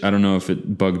 which I don't know if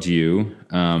it bugged you.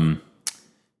 But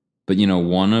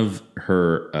one of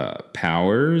her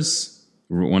powers,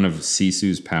 one of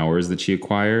Sisu's powers that she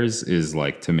acquires is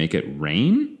like to make it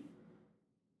rain.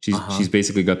 She's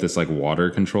basically got this like water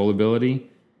control ability.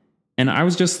 And I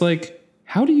was just like,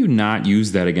 how do you not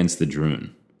use that against the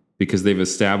Droon? Because they've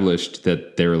established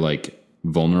that they're like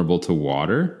vulnerable to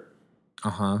water.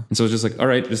 And so it's just like, all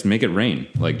right, just make it rain.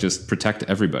 Like just protect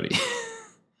everybody.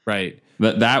 Right.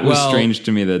 That was strange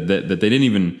to me that they didn't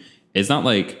even, it's not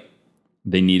like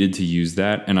they needed to use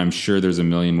that. And I'm sure there's a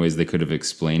million ways they could have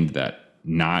explained that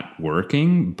not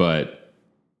working, but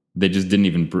they just didn't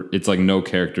even, it's like no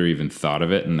character even thought of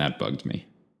it, and that bugged me.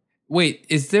 Wait,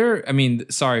 is there, I mean,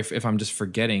 sorry if I'm just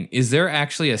forgetting, is there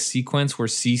actually a sequence where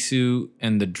Sisu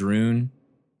and the Droon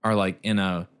are like in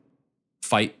a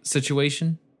fight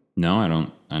situation? No, I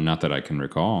don't, not that I can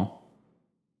recall.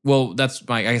 Well,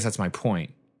 I guess that's my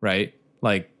point, right?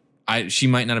 Like, she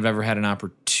might not have ever had an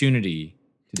opportunity.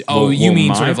 You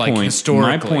mean sort of like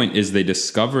historically. My point is they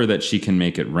discover that she can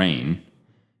make it rain.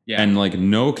 Yeah. And like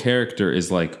no character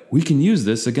is like, we can use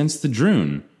this against the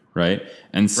Droon, right?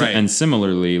 And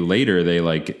similarly later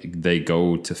they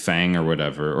go to Fang or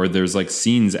whatever, or there's like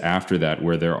scenes after that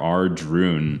where there are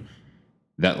Droon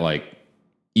that like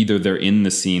either they're in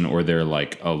the scene or they're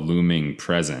like a looming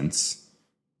presence.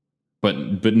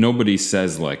 But nobody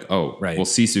says like, well,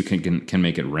 Sisu can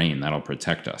make it rain, that'll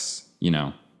protect us,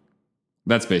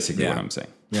 That's basically what I'm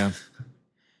saying. Yeah.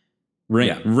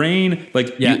 Rain,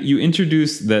 like you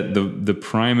introduce that the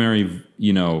primary,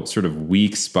 sort of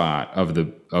weak spot of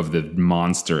the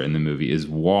monster in the movie is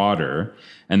water,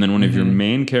 and then one of your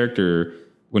main characters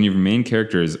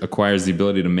acquires the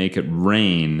ability to make it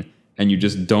rain, and you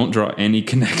just don't draw any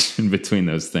connection between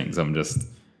those things.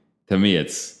 To me,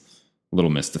 it's a little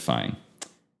mystifying.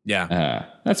 Yeah,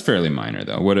 that's fairly minor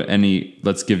though.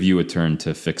 Let's give you a turn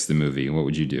to fix the movie. What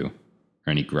would you do,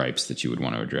 or any gripes that you would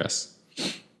want to address?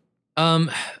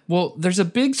 Well, there's a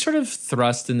big sort of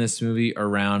thrust in this movie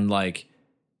around like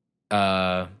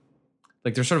there's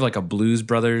sort of like a Blues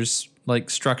Brothers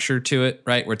like structure to it,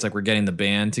 right? Where it's like we're getting the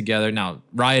band together. Now,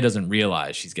 Raya doesn't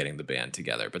realize she's getting the band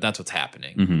together, but that's what's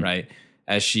happening, right?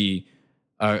 As she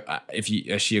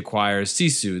as she acquires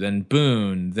Sisu, then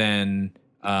Boone, then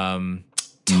Tong,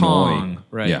 Noi.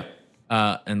 right? Yeah.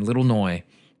 And Little Noi.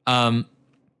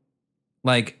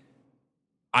 Like,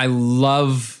 I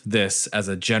love this as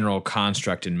a general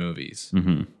construct in movies.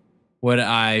 What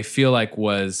I feel like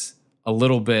was a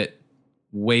little bit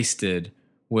wasted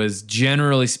was,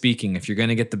 generally speaking, if you're going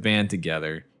to get the band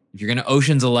together, if you're going to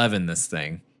Ocean's 11 this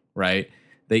thing, right?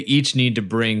 They each need to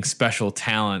bring special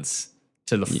talents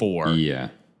to the fore. Yeah.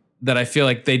 That I feel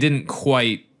like they didn't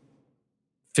quite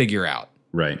figure out.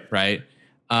 Right. Right.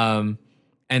 And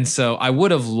so I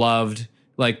would have loved,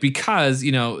 like, because,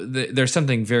 there's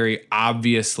something very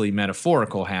obviously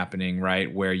metaphorical happening,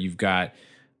 right? Where you've got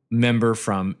member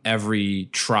from every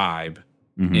tribe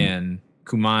in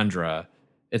Kumandra.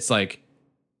 It's like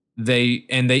they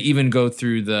even go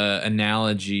through the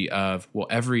analogy of, well,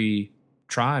 every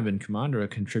tribe in Kumandra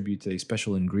contributes a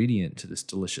special ingredient to this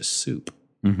delicious soup,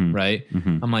 right?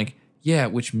 I'm like, yeah,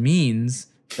 which means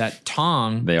that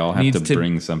Tong they all have to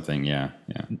bring something,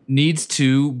 needs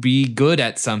to be good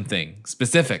at something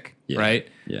specific, right?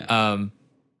 Yeah.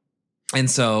 And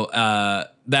so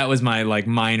that was my like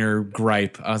minor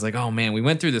gripe. I was like, oh man, we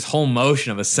went through this whole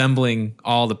motion of assembling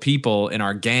all the people in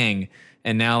our gang,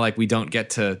 and now like we don't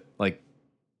get to like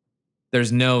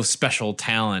there's no special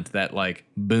talent that like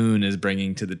Boone is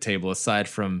bringing to the table aside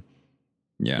from,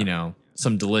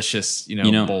 some delicious,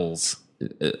 bowls.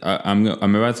 I'm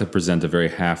about to present a very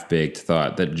half-baked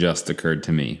thought that just occurred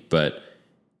to me, but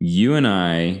you and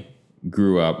I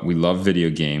grew up, we love video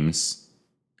games.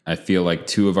 I feel like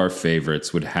two of our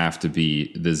favorites would have to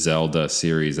be the Zelda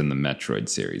series and the Metroid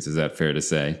series. Is that fair to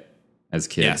say? As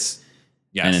kids?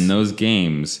 Yes. And in those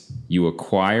games, you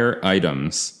acquire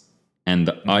items, and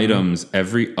the items,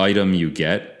 every item you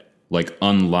get, like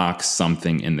unlocks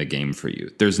something in the game for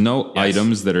you. There's no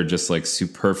items that are just like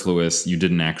superfluous. You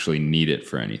didn't actually need it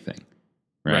for anything,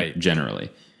 right?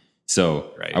 Generally.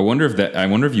 So I wonder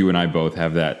if you and I both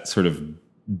have that sort of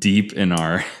deep in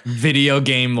our video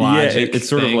game logic. Yeah, it's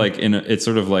sort of like it's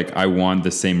sort of like I want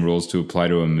the same rules to apply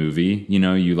to a movie.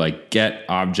 You like get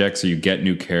objects or you get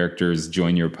new characters,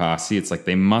 join your posse. It's like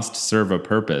they must serve a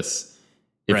purpose.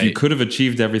 If you could have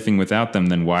achieved everything without them,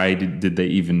 then why did they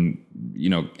even,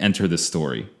 enter the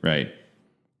story, right?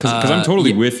 Because I'm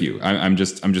totally with you. I'm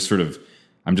just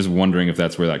wondering if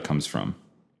that's where that comes from.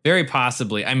 Very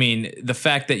possibly. I mean, the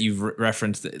fact that you've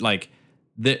referenced just a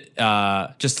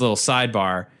little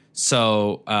sidebar.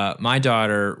 So my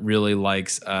daughter really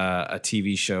likes a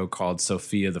TV show called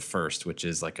Sophia the First, which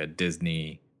is like a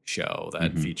Disney show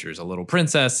that features a little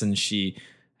princess, and she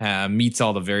meets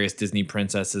all the various Disney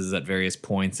princesses at various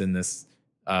points in this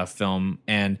film,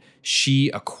 and she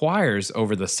acquires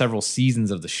over the several seasons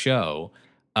of the show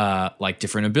like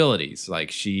different abilities.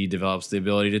 Like she develops the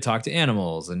ability to talk to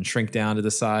animals and shrink down to the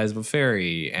size of a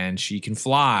fairy, and she can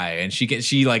fly, and she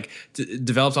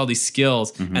develops all these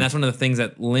skills. And that's one of the things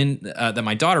that that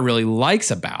my daughter really likes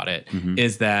about it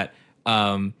is that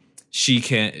she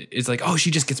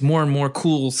just gets more and more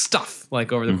cool stuff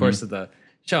like over the course of the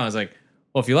show. I was like,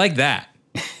 well, if you like that,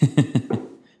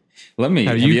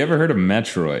 have you ever heard of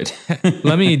Metroid?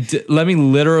 let me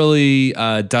literally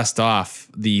dust off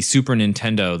the Super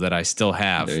Nintendo that I still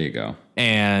have. There you go.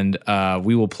 And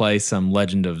we will play some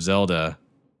Legend of Zelda,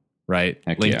 right?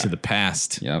 Link to the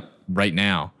Past. Yep. Right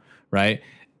now, right?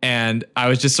 And I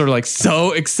was just sort of like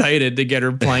so excited to get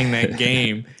her playing that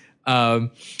game.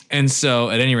 And so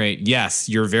at any rate, yes,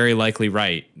 you're very likely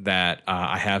right that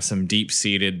I have some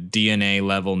deep-seated DNA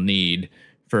level need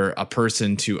for a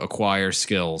person to acquire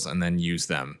skills and then use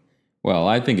them. Well,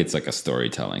 I think it's like a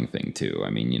storytelling thing too. I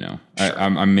mean, sure.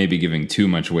 I'm maybe giving too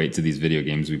much weight to these video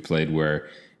games we played where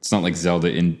it's not like Zelda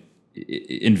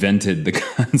invented the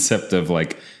concept of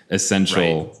like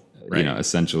essentialism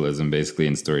basically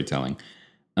in storytelling.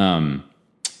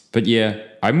 But yeah,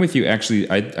 I'm with you.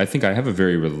 Actually, I think I have a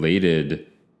very related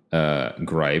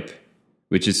gripe,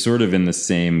 which is sort of in the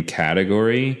same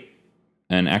category,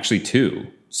 and actually two.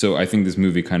 So I think this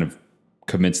movie kind of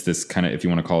commits this kind of, if you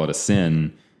want to call it a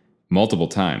sin, multiple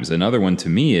times. Another one to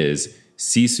me is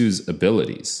Sisu's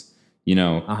abilities.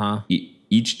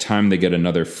 Each time they get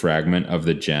another fragment of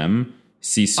the gem,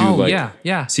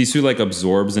 Sisu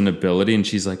absorbs an ability, and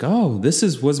she's like, "Oh, this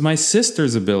was my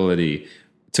sister's ability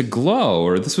to glow,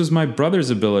 or this was my brother's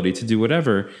ability to do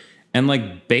whatever." And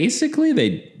like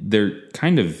basically they're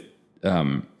kind of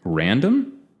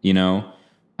random,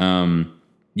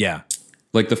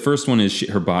 Like the first one is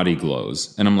her body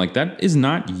glows, and I'm like, that is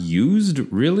not used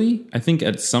really. I think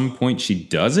at some point she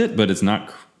does it, but it's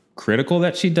not critical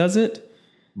that she does it,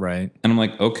 right? And I'm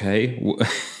like, okay,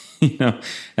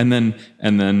 And then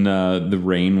the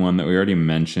rain one that we already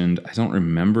mentioned. I don't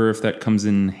remember if that comes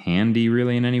in handy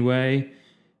really in any way.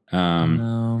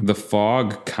 No. The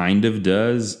fog kind of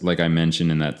does, like I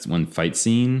mentioned in that one fight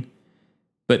scene.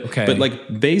 But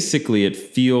like basically it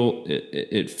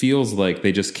feels like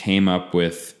they just came up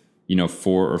with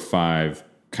 4 or 5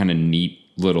 kind of neat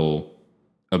little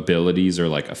abilities or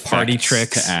like effects party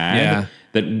tricks to add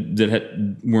that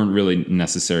weren't really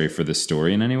necessary for the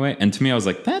story in any way. And to me, I was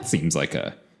like, that seems like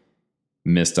a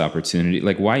missed opportunity.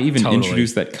 Like, why even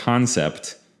introduce that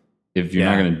concept if you're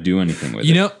not going to do anything with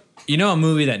it? A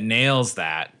movie that nails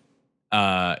that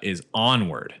is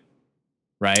Onward,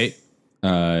 right?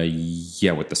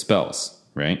 With the spells,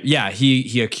 right? Yeah,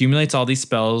 he accumulates all these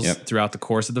spells throughout the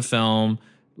course of the film,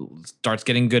 starts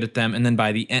getting good at them, and then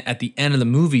at the end of the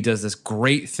movie does this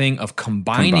great thing of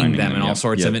combining them in all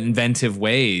sorts of inventive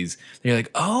ways. And you're like,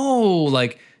 oh,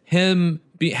 like him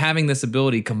having this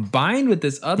ability combined with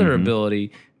this other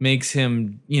ability makes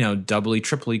him, doubly,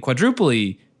 triply,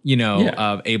 quadruply,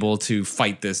 able to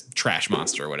fight this trash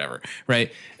monster or whatever,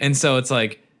 right? And so it's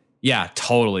like,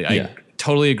 totally. I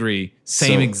totally agree.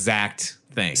 Same exact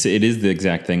thing. So it is the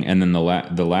exact thing. And then the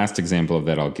last example of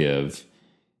that I'll give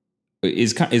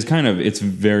is kind of, it's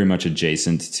very much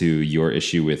adjacent to your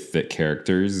issue with the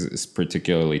characters,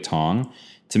 particularly Tong.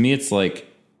 to me, it's like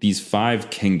these 5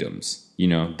 kingdoms, you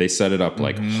know, they set it up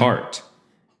like Heart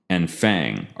and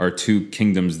Fang are 2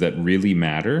 kingdoms that really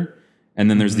matter. And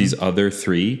then there's these other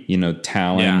 3, you know,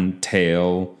 Talon,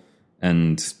 Tail,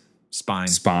 and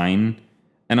Spine.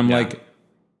 And I'm like,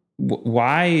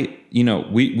 why, you know,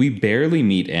 we barely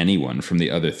meet anyone from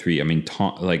the other 3. I mean,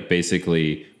 like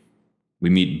basically we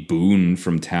meet Boone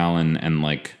from Talon and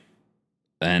like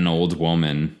an old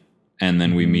woman. And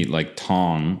then we meet like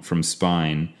Tong from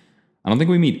Spine. I don't think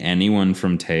we meet anyone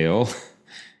from Tail.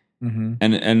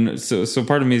 And so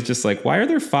part of me is just like, why are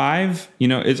there 5? You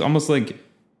know, it's almost like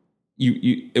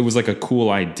it was like a cool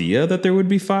idea that there would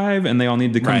be 5 and they all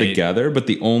need to come together, but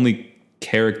the only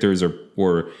characters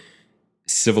or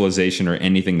civilization or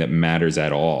anything that matters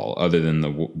at all other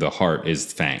than the Heart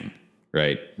is Fang.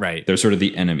 Right. They're sort of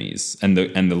the enemies, and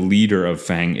the leader of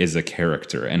Fang is a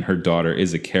character, and her daughter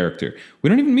is a character. We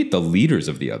don't even meet the leaders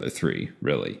of the other 3,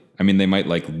 really. I mean, they might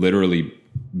like literally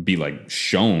be like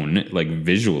shown like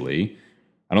visually.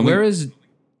 I don't think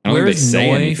they say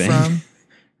anything. From?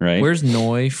 Right? Where's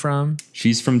Noi from?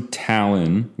 She's from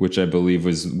Talon, which I believe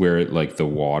was where like the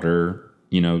water,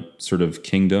 you know, sort of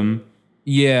kingdom.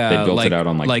 Yeah, they built it out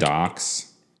on like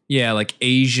docks. Yeah, like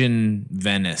Asian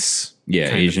Venice.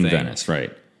 Yeah, Asian Venice,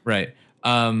 right.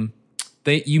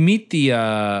 You meet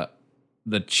the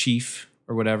chief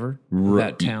or whatever of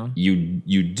that town.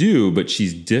 You do, but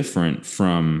she's different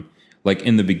from like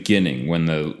in the beginning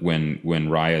when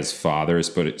Raya's father is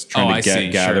trying to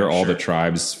gather all the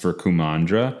tribes for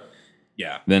Kumandra.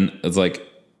 Yeah. Then it's like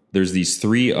there's these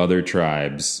 3 other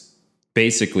tribes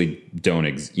basically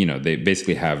they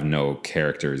basically have no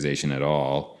characterization at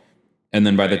all. And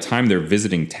then by the time they're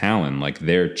visiting Talon, like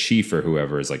their chief or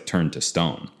whoever is like turned to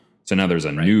stone. So now there's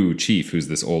a new chief who's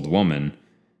this old woman,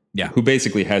 who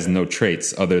basically has no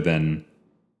traits other than,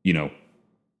 you know,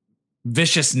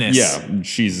 viciousness. Yeah,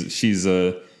 she's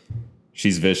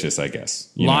vicious, I guess.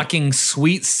 Locking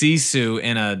sweet Sisu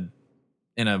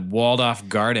in a walled off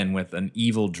garden with an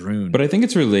evil Droon. But I think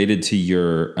it's related to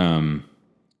your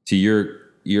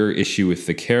issue with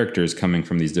the characters coming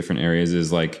from these different areas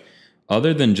is like,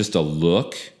 other than just a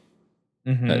look,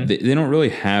 they don't really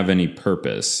have any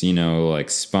purpose. You know, like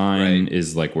Spine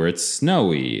is like where it's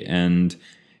snowy, and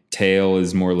Tail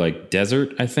is more like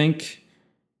desert, I think.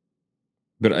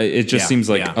 But it just seems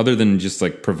like other than just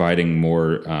like providing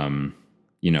more,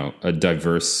 you know, a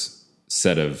diverse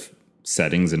set of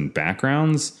settings and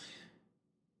backgrounds,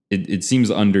 it seems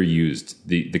underused,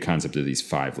 the concept of these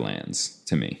 5 lands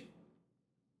to me.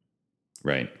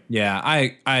 Right. Yeah,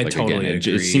 I totally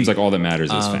agree. It seems like all that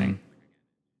matters is Fang.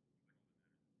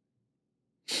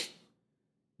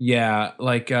 Yeah,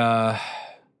 like oh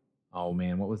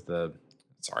man, what was the?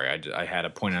 Sorry, I had a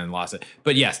point and lost it.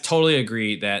 But yes, totally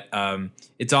agree that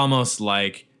it's almost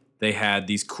like they had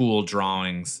these cool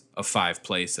drawings of 5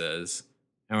 places,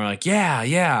 and we're like,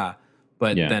 yeah,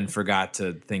 but then forgot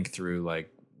to think through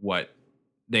like what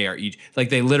they are each. Like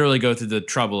they literally go through the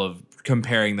trouble of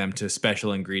comparing them to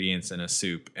special ingredients in a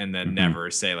soup and then never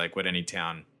say like what any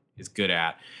town is good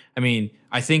at. I mean,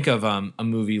 I think of a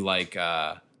movie like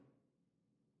Mad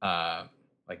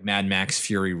Max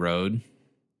Fury Road,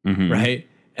 right?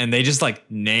 And they just like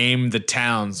name the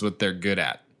towns what they're good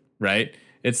at, right?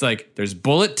 It's like there's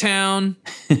Bullet Town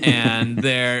and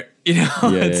they're, you know,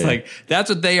 like that's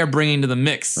what they are bringing to the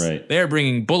mix. Right. They are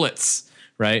bringing bullets,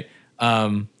 right?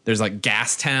 There's like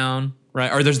Gas Town,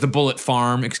 right? Or there's the Bullet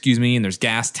Farm, and there's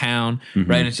Gas Town,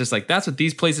 right? And it's just like, that's what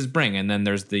these places bring. And then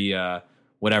there's the,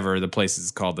 whatever the place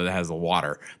is called that has the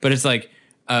water. But it's like,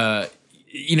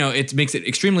 you know, it makes it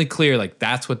extremely clear, like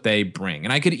that's what they bring.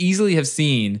 And I could easily have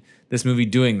seen this movie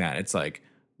doing that. It's like,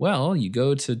 well, you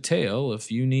go to Tail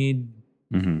if you need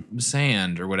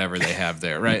sand or whatever they have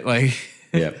there, right? Like,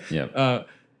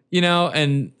 you know,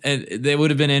 and it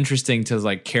would have been interesting to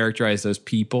like characterize those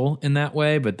people in that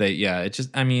way, but it's just,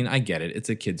 I mean, I get it. It's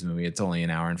a kid's movie. It's only an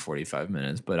hour and 45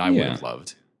 minutes, but I would have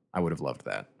loved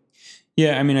that.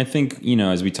 Yeah. I mean, I think, you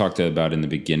know, as we talked about in the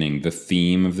beginning, the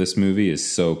theme of this movie is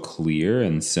so clear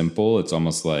and simple. It's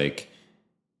almost like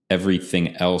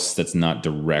everything else that's not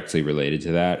directly related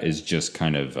to that is just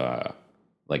kind of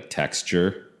like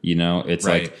texture, you know, it's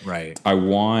I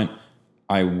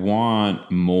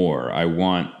want more. I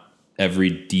want every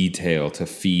detail to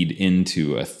feed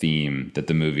into a theme that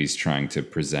the movie's trying to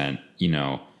present, you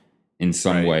know, in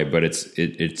some way. But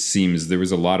it seems there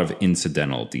was a lot of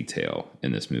incidental detail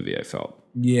in this movie, I felt.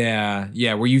 Yeah.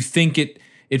 Where you think it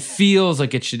feels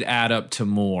like it should add up to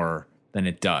more than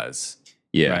it does.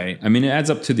 Yeah. Right? I mean, it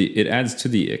adds to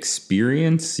the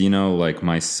experience, you know, like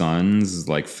my son's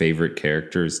like favorite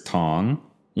character is Tong,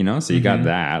 you know, so you got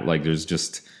that, like there's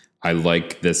just I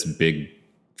like this big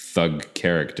thug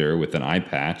character with an eye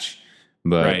patch,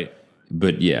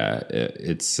 but yeah,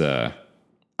 it's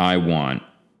I want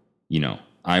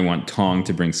Tong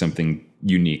to bring something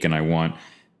unique, and I want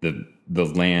the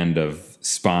land of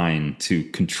Spine to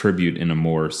contribute in a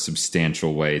more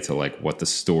substantial way to like what the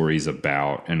story's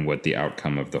about and what the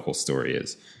outcome of the whole story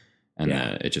is, and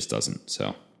it just doesn't.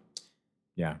 So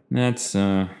yeah, that's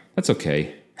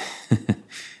okay.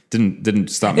 didn't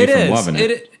stop me from loving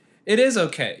it. It is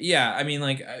okay. Yeah, I mean,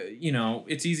 like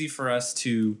it's easy for us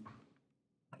to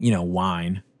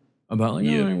whine about like,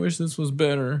 I wish this was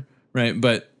better, right?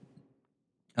 But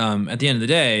at the end of the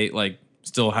day, like,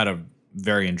 still had a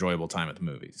very enjoyable time at the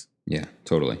movies. Yeah,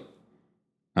 totally.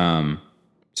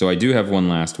 So I do have one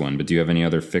last one, but do you have any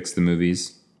other Fix the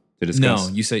Movies to discuss?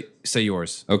 No, you say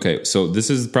yours. Okay, so this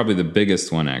is probably the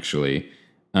biggest one, actually.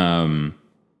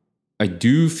 I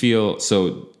do feel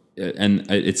so, and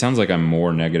it sounds like I'm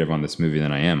more negative on this movie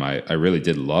than I am. I really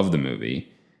did love the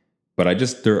movie, but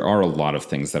there are a lot of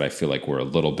things that I feel like were a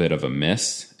little bit of a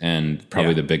miss, and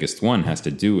probably the biggest one has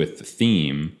to do with the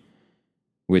theme,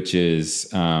 which is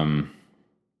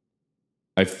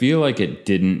I feel like it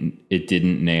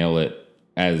didn't nail it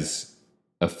as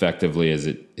effectively as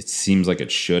it seems like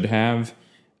it should have.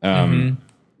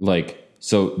 Like,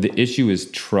 so the issue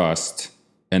is trust,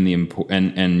 and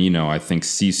I think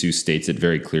Sisu states it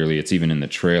very clearly. It's even in the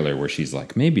trailer where she's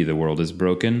like, maybe the world is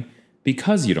broken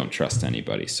because you don't trust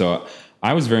anybody. So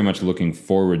I was very much looking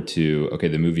forward to, okay,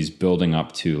 the movie's building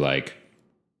up to, like,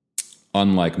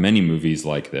 unlike many movies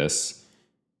like this,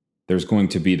 there's going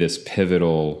to be this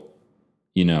pivotal,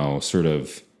 sort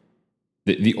of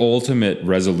the ultimate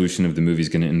resolution of the movie is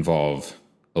going to involve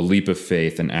a leap of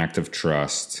faith, an act of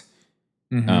trust.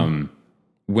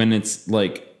 When it's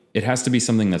like, it has to be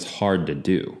something that's hard to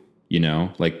do,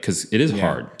 like, because it is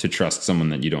hard to trust someone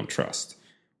that you don't trust,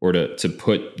 or to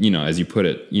put, as you put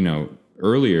it,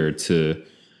 earlier, to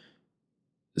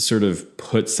sort of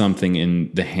put something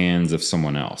in the hands of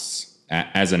someone else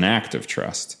as an act of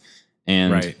trust.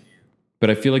 And but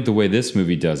I feel like the way this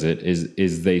movie does it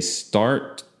is they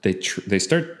start,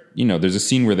 there's a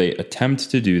scene where they attempt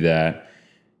to do that,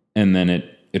 and then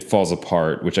it falls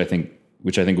apart, which I think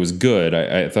was good.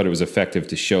 I thought it was effective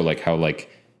to show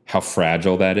how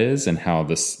fragile that is, and how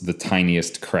the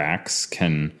tiniest cracks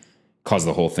can cause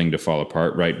the whole thing to fall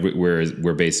apart, right?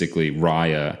 Where basically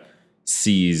Raya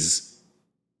sees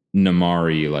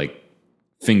Namari like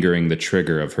fingering the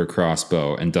trigger of her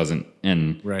crossbow and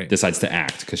decides to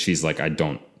act because she's like, I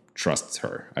don't trust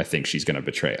her. I think she's going to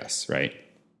betray us, right?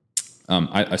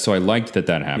 So I liked that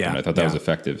happened. I thought that was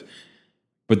effective.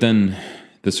 But then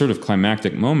the sort of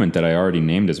climactic moment that I already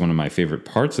named as one of my favorite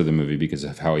parts of the movie because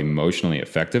of how emotionally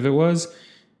effective it was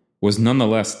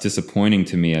nonetheless disappointing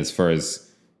to me as far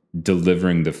as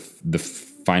delivering the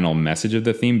final message of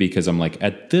the theme, because I'm like,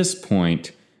 at this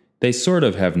point, they sort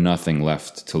of have nothing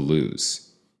left to lose,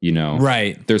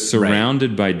 Right. They're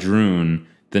surrounded by Droon.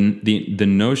 The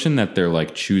notion that they're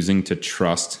like choosing to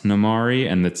trust Namari,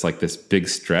 and it's like this big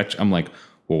stretch. I'm like,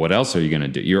 well, what else are you going to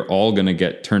do? You're all going to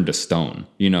get turned to stone,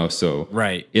 so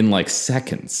in like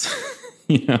seconds,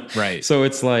 Right. So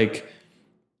it's like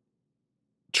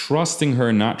trusting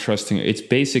her, not trusting her. It's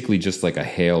basically just like a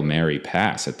Hail Mary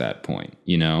pass at that point,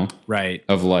 Right.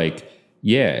 Of like,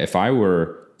 if I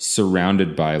were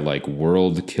surrounded by like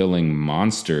world killing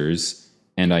monsters,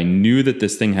 and I knew that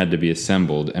this thing had to be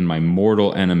assembled, and my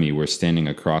mortal enemy were standing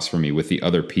across from me with the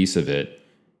other piece of it,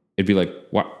 it'd be like,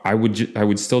 what? I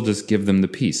would still just give them the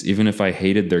piece, even if I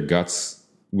hated their guts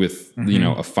with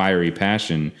a fiery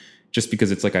passion, just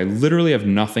because it's like, I literally have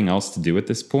nothing else to do at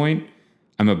this point.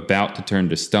 I'm about to turn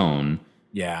to stone.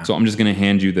 Yeah. So I'm just going to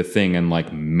hand you the thing, and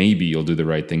like, maybe you'll do the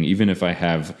right thing, even if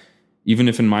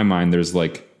in my mind there's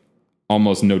like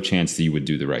almost no chance that you would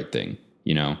do the right thing,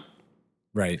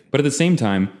 Right. But at the same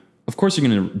time, of course you're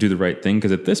going to do the right thing,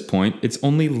 because at this point, it's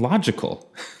only logical.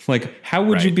 Like, how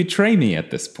would you betray me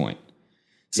at this point?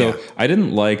 So I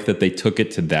didn't like that they took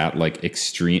it to that like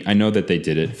extreme. I know that they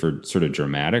did it for sort of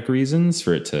dramatic reasons,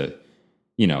 for it to,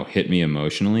 hit me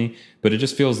emotionally. But it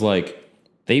just feels like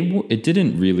it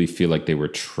didn't really feel like they were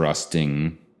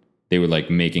trusting. They were like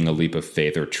making a leap of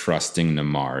faith or trusting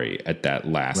Namari at that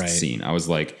last scene. I was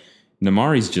like,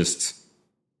 Namari's just...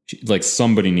 like,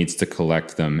 somebody needs to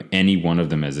collect them. Any one of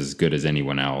them is as good as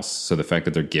anyone else. So the fact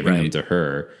that they're giving them to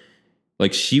her,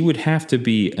 like, she would have to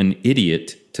be an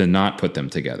idiot to not put them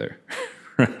together.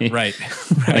 Right.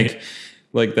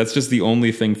 Like that's just the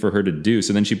only thing for her to do.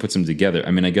 So then she puts them together.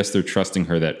 I mean, I guess they're trusting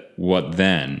her that what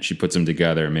then? She puts them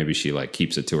together, and maybe she like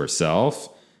keeps it to herself.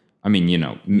 I mean,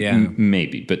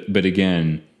 maybe. But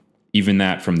again, even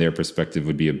that from their perspective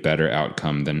would be a better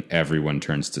outcome than everyone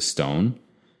turns to stone.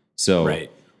 So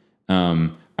right.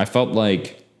 I felt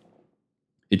like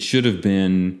it should have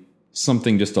been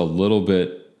something just a little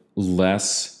bit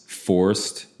less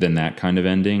forced than that kind of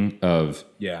ending of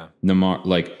Namar,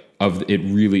 like of it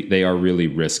really, they are really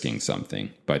risking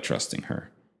something by trusting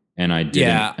her. And I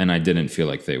didn't feel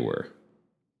like they were.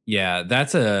 Yeah,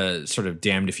 that's a sort of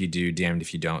damned if you do, damned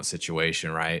if you don't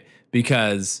situation, right?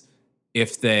 Because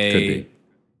if they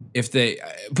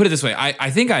put it this way,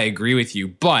 I think I agree with you,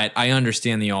 but I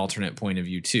understand the alternate point of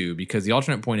view too, because the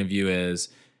alternate point of view is,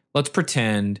 let's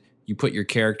pretend you put your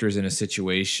characters in a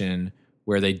situation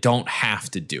where they don't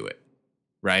have to do it,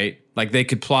 right? Like they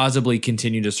could plausibly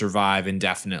continue to survive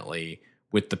indefinitely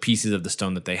with the pieces of the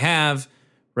stone that they have,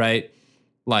 right?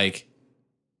 Like,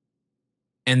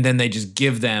 and then they just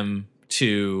give them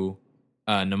to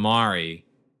Namaari.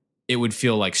 It would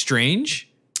feel like strange,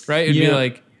 right? It'd be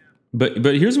like, but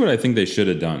here's what I think they should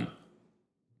have done.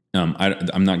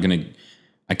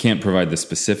 I can't provide the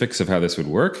specifics of how this would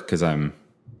work because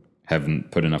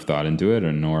haven't put enough thought into it,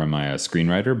 or nor am I a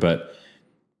screenwriter. But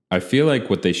I feel like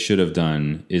what they should have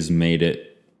done is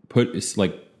put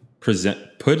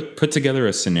together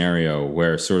a scenario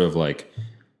where sort of like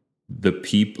the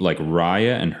people like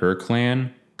Raya and her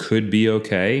clan could be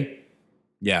okay.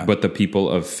 Yeah. But the people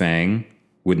of Fang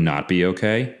would not be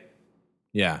okay.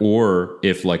 Yeah. Or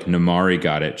if like Namaari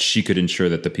got it, she could ensure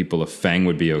that the people of Fang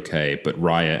would be okay, but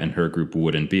Raya and her group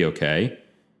wouldn't be okay.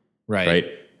 Right.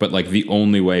 But like the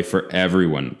only way for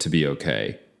everyone to be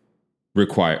okay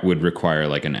would require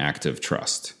like an act of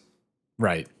trust.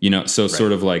 Right.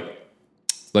 Sort of like,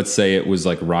 let's say it was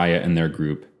like Raya and their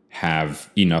group have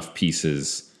enough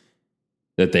pieces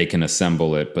that they can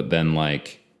assemble it, but then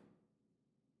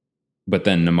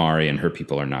Namaari and her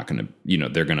people are not going to,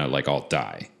 they're going to like all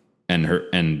die. And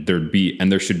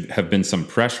there should have been some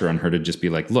pressure on her to just be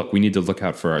like, look, we need to look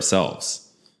out for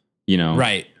ourselves,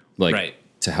 Right. Like right.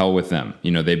 To hell with them.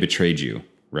 They betrayed you.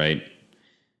 Right.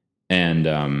 And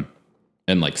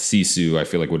like Sisu, I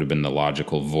feel like would have been the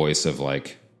logical voice of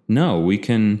like, no, we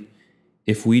can,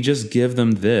 if we just give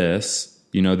them this,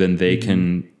 then they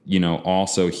can,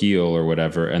 also heal or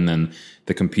whatever. And then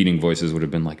the competing voices would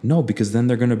have been like, no, because then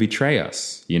they're going to betray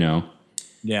us,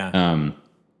 Yeah.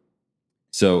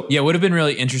 So yeah, it would have been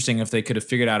really interesting if they could have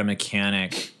figured out a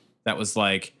mechanic that was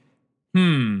like,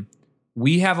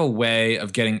 we have a way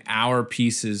of getting our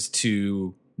pieces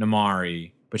to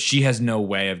Namaari, but she has no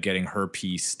way of getting her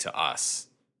piece to us,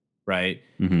 right?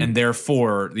 Mm-hmm. And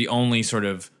therefore, the only sort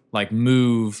of like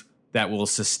move that will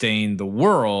sustain the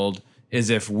world is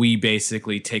if we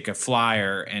basically take a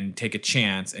flyer and take a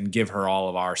chance and give her all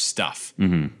of our stuff,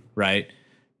 right?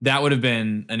 That would have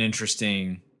been an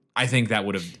interesting... I think that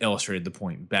would have illustrated the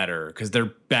point better because they're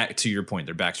back to your point.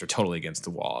 Their backs are totally against the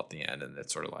wall at the end. And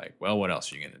it's sort of like, well, what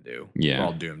else are you going to do? Yeah. We're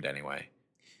all doomed anyway.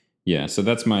 Yeah. So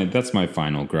that's my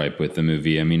final gripe with the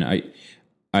movie. I mean,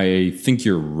 I think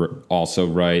you're also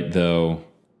right though,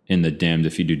 in the damned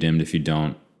if you do, damned if you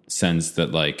don't sense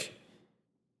that like,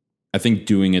 I think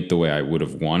doing it the way I would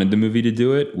have wanted the movie to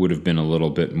do it would have been a little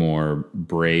bit more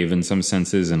brave in some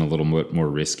senses and a little bit more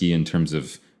risky in terms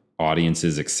of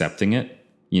audiences accepting it.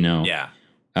 Yeah.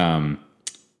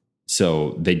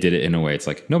 So they did it in a way it's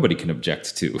like nobody can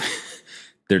object to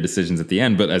their decisions at the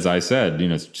end. But as I said,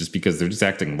 it's just because they're just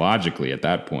acting logically at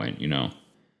that point,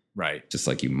 Right. Just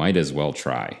like you might as well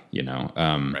try,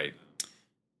 Right.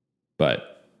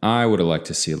 But I would have liked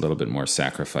to see a little bit more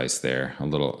sacrifice there. A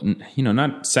little,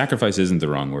 not sacrifice isn't the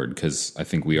wrong word because I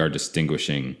think we are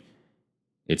distinguishing.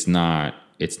 It's not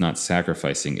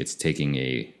sacrificing. It's taking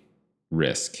a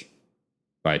risk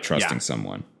by trusting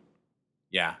someone.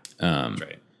 Yeah. That's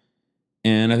right.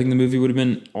 And I think the movie would have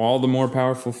been all the more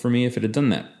powerful for me if it had done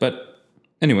that. But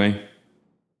anyway,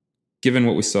 given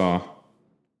what we saw,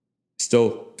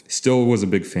 still was a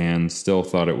big fan, still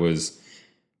thought it was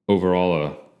overall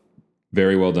a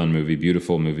very well done movie,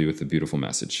 beautiful movie with a beautiful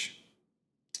message.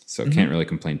 So can't really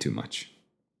complain too much.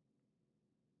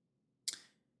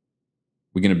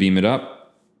 We're going to beam it up.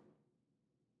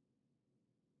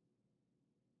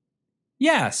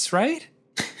 Yes, right?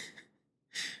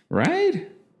 Right?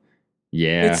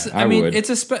 Yeah, I mean, would. It's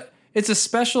a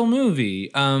special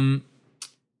movie. I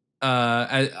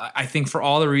think for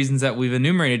all the reasons that we've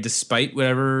enumerated, despite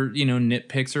whatever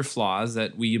nitpicks or flaws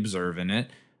that we observe in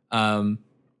it,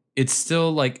 it's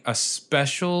still like a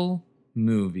special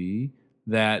movie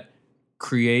that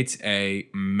creates a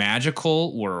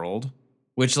magical world.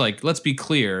 Which, like, let's be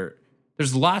clear,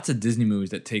 there's lots of Disney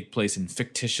movies that take place in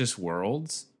fictitious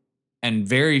worlds. And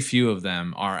very few of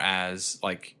them are as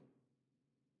like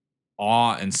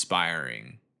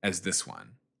awe-inspiring as this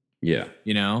one. Yeah.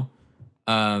 You know?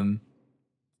 I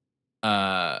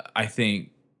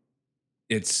think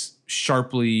it's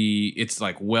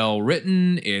like well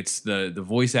written. It's the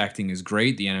voice acting is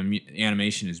great. The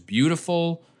animation is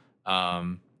beautiful.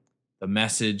 The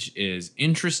message is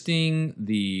interesting.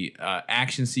 The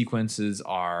action sequences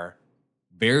are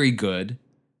very good.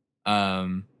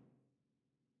 I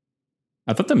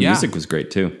thought the music was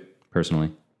great too,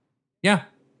 personally. Yeah.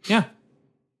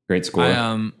 Great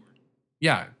score.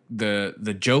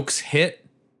 The jokes hit.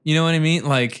 You know what I mean?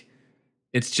 Like,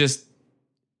 it's just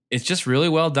really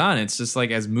well done. It's just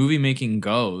like, as movie making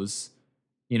goes,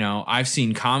 you know, I've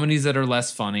seen comedies that are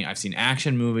less funny. I've seen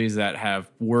action movies that have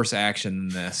worse action than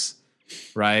this,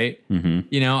 right? Mm-hmm.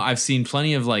 You know, I've seen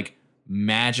plenty of like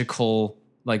magical,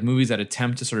 like movies that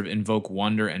attempt to sort of invoke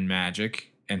wonder and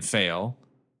magic and fail,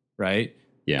 right?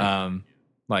 Yeah.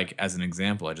 Like, as an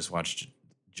example, I just watched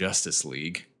Justice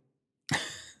League.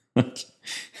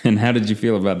 And how did you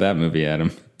feel about that movie,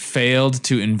 Adam? Failed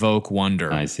to invoke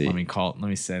wonder. I see. Let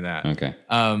me say that. Okay.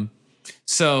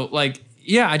 So like,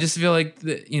 yeah, I just feel like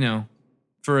you know,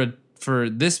 for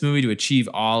this movie to achieve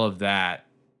all of that,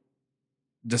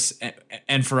 just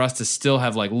and for us to still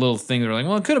have like little things that are like,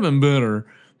 well, it could have been better,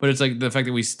 but it's like the fact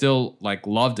that we still like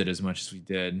loved it as much as we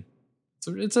did.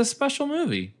 So it's a special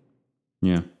movie.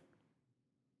 Yeah.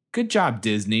 Good job,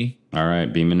 Disney. All right,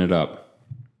 beaming it up.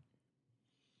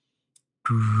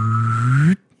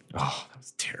 Oh, that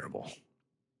was terrible.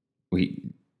 We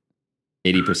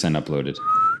 80% uploaded.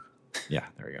 Yeah,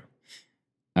 there we go.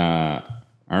 All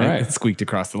right. It squeaked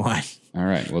across the line. All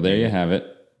right. Well, there you have it.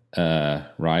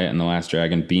 Raya and the Last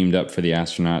Dragon beamed up for the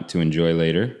astronaut to enjoy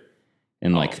later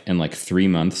in like 3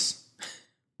 months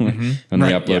when the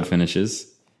upload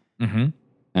finishes. Mm-hmm.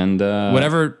 And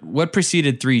what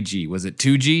preceded 3G? Was it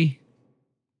 2G?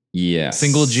 Yes.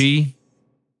 Single G?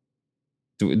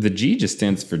 The G just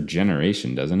stands for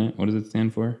generation, doesn't it? What does it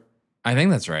stand for? I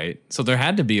think that's right. So there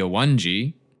had to be a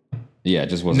 1G. Yeah, it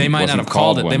just wasn't. They might not have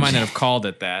called it. 1G. They might not have called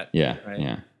it that. Yeah, right?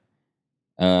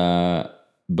 Yeah.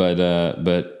 But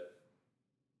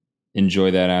enjoy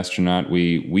that, astronaut.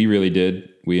 We really did.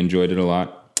 We enjoyed it a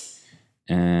lot,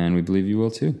 and we believe you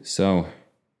will too. So,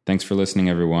 thanks for listening,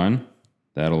 everyone.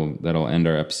 That'll end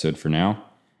our episode for now.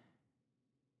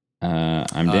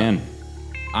 I'm Dan.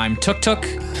 I'm Tuk Tuk.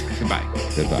 Goodbye.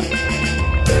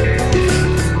 Goodbye.